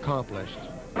men have accomplished.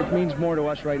 It means more to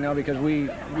us right now because we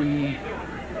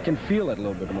can feel it a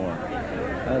little bit more.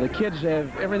 The kids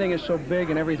have, everything is so big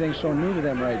and everything's so new to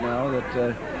them right now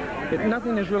that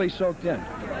nothing is really soaked in.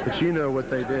 But you know what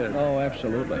they did. Oh,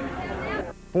 absolutely.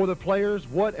 For the players,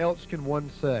 what else can one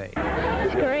say?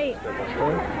 It's great.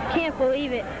 Can't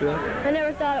believe it. Yeah. I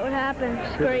never thought it would happen.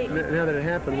 It's great. Now that it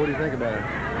happened, what do you think about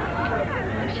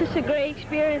it? It's just a great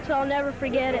experience. I'll never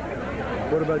forget it.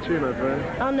 What about you, my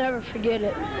friend? I'll never forget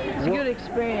it. It's a good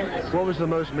experience. What was the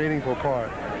most meaningful part?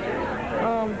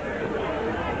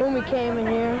 When we came in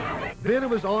here. Then it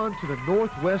was on to the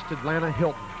Northwest Atlanta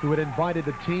Hilton, who had invited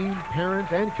the team,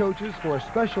 parents, and coaches for a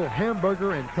special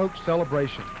hamburger and Coke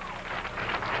celebration.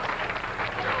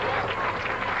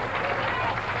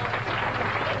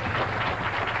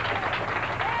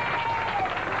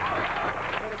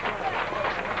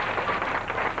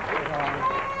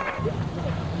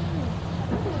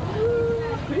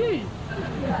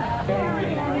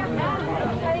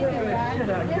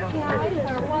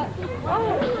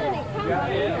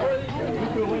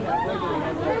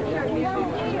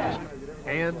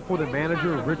 And for the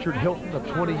manager, Richard Hilton, of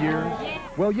 20 years,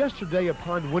 well, yesterday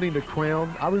upon winning the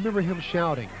crown, I remember him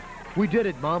shouting, "We did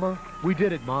it, Mama. We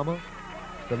did it, Mama."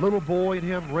 The little boy in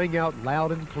him rang out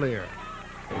loud and clear.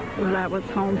 Well, I was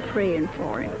home praying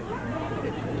for him,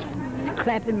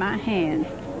 clapping my hands,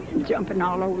 and jumping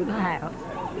all over the house,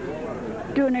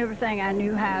 doing everything I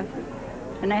knew how,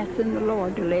 and asking the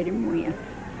Lord to let him win.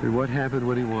 And what happened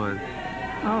when he won?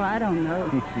 Oh, I don't know.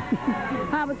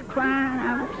 I was crying,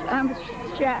 I was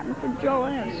shouting for joy,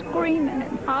 and screaming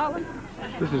and hollering.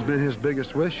 This has been his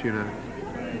biggest wish, you know.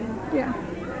 Yeah.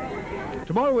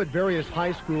 Tomorrow at various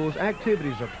high schools,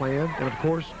 activities are planned, and of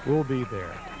course, we'll be there.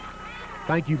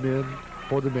 Thank you, men,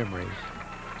 for the memories.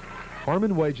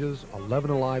 Harmon Wages,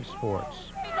 11 Alive Sports.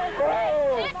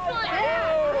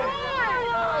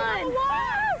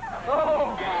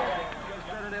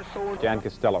 Jan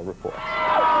Costello reports.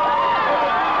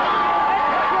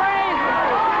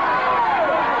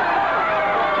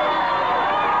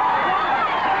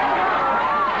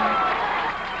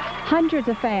 Hundreds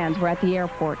of fans were at the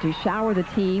airport to shower the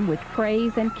team with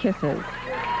praise and kisses.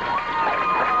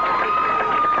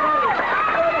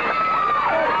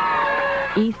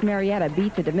 East Marietta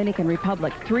beat the Dominican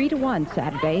Republic 3-1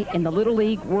 Saturday in the Little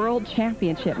League World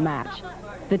Championship match.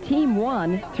 The team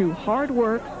won through hard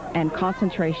work and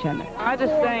concentration. I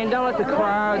just think, don't let the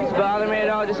crowds bother me at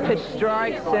all. Just pitch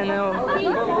strikes and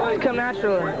it'll come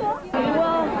naturally.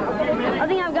 Well, I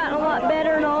think I've gotten a lot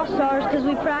better in All-Stars because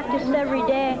we practiced every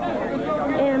day.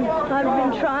 And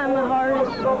I've been trying my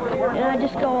hardest, and I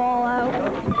just go all out.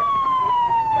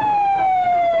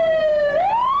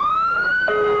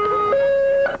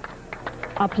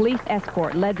 A police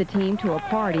escort led the team to a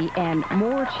party and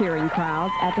more cheering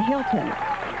crowds at the Hilton.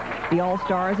 The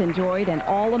All-Stars enjoyed an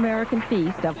all-American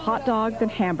feast of hot dogs and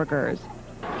hamburgers.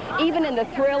 Even in the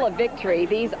thrill of victory,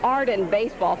 these ardent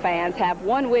baseball fans have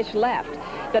one wish left,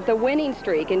 that the winning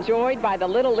streak enjoyed by the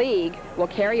Little League will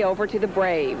carry over to the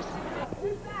Braves.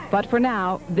 But for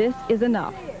now, this is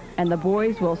enough, and the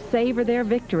boys will savor their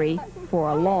victory for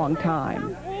a long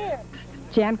time.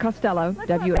 Jan Costello,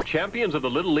 WA. Champions of the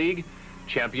Little League,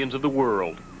 champions of the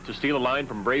world. To steal a line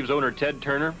from Braves owner Ted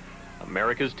Turner,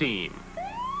 America's team.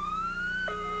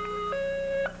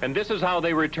 And this is how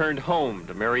they returned home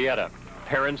to Marietta.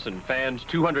 Parents and fans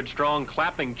 200 strong,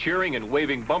 clapping, cheering, and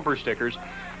waving bumper stickers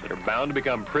that are bound to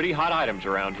become pretty hot items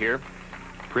around here.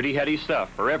 Pretty heady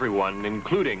stuff for everyone,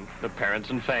 including the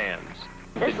parents and fans.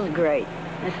 This is great.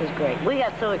 This is great. We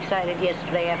got so excited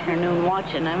yesterday afternoon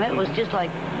watching them. It was just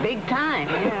like big time.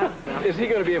 Yeah. Is he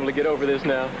going to be able to get over this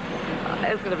now?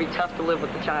 It's going to be tough to live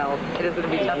with the child. It is going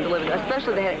to be tough to live with,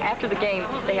 especially after the game,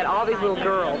 they had all these little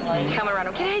girls coming around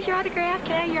him. Can I have your autograph?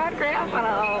 Can I have your autograph? And,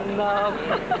 oh, no.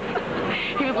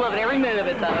 He was loving every minute of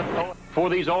it, though. For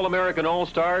these All-American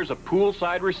All-Stars, a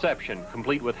poolside reception,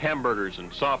 complete with hamburgers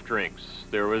and soft drinks.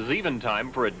 There was even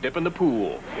time for a dip in the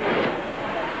pool.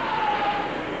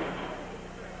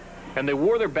 And they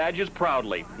wore their badges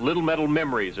proudly, little metal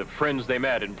memories of friends they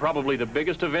met in probably the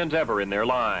biggest event ever in their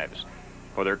lives.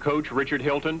 For their coach, Richard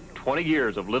Hilton, 20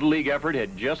 years of Little League effort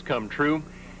had just come true,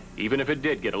 even if it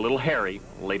did get a little hairy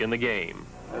late in the game.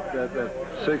 That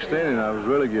sixth inning, I was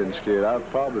really getting scared. I was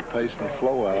probably pacing the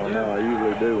floor. I don't know. I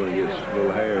usually do when it gets a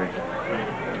little hairy.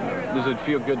 Does it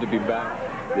feel good to be back?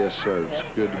 Yes, sir.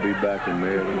 It's good to be back in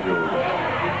Marietta, Georgia.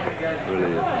 It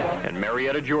really is. And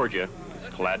Marietta, Georgia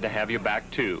is glad to have you back,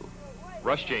 too.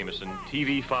 Russ Jameson,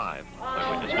 TV5,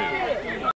 Eyewitness News.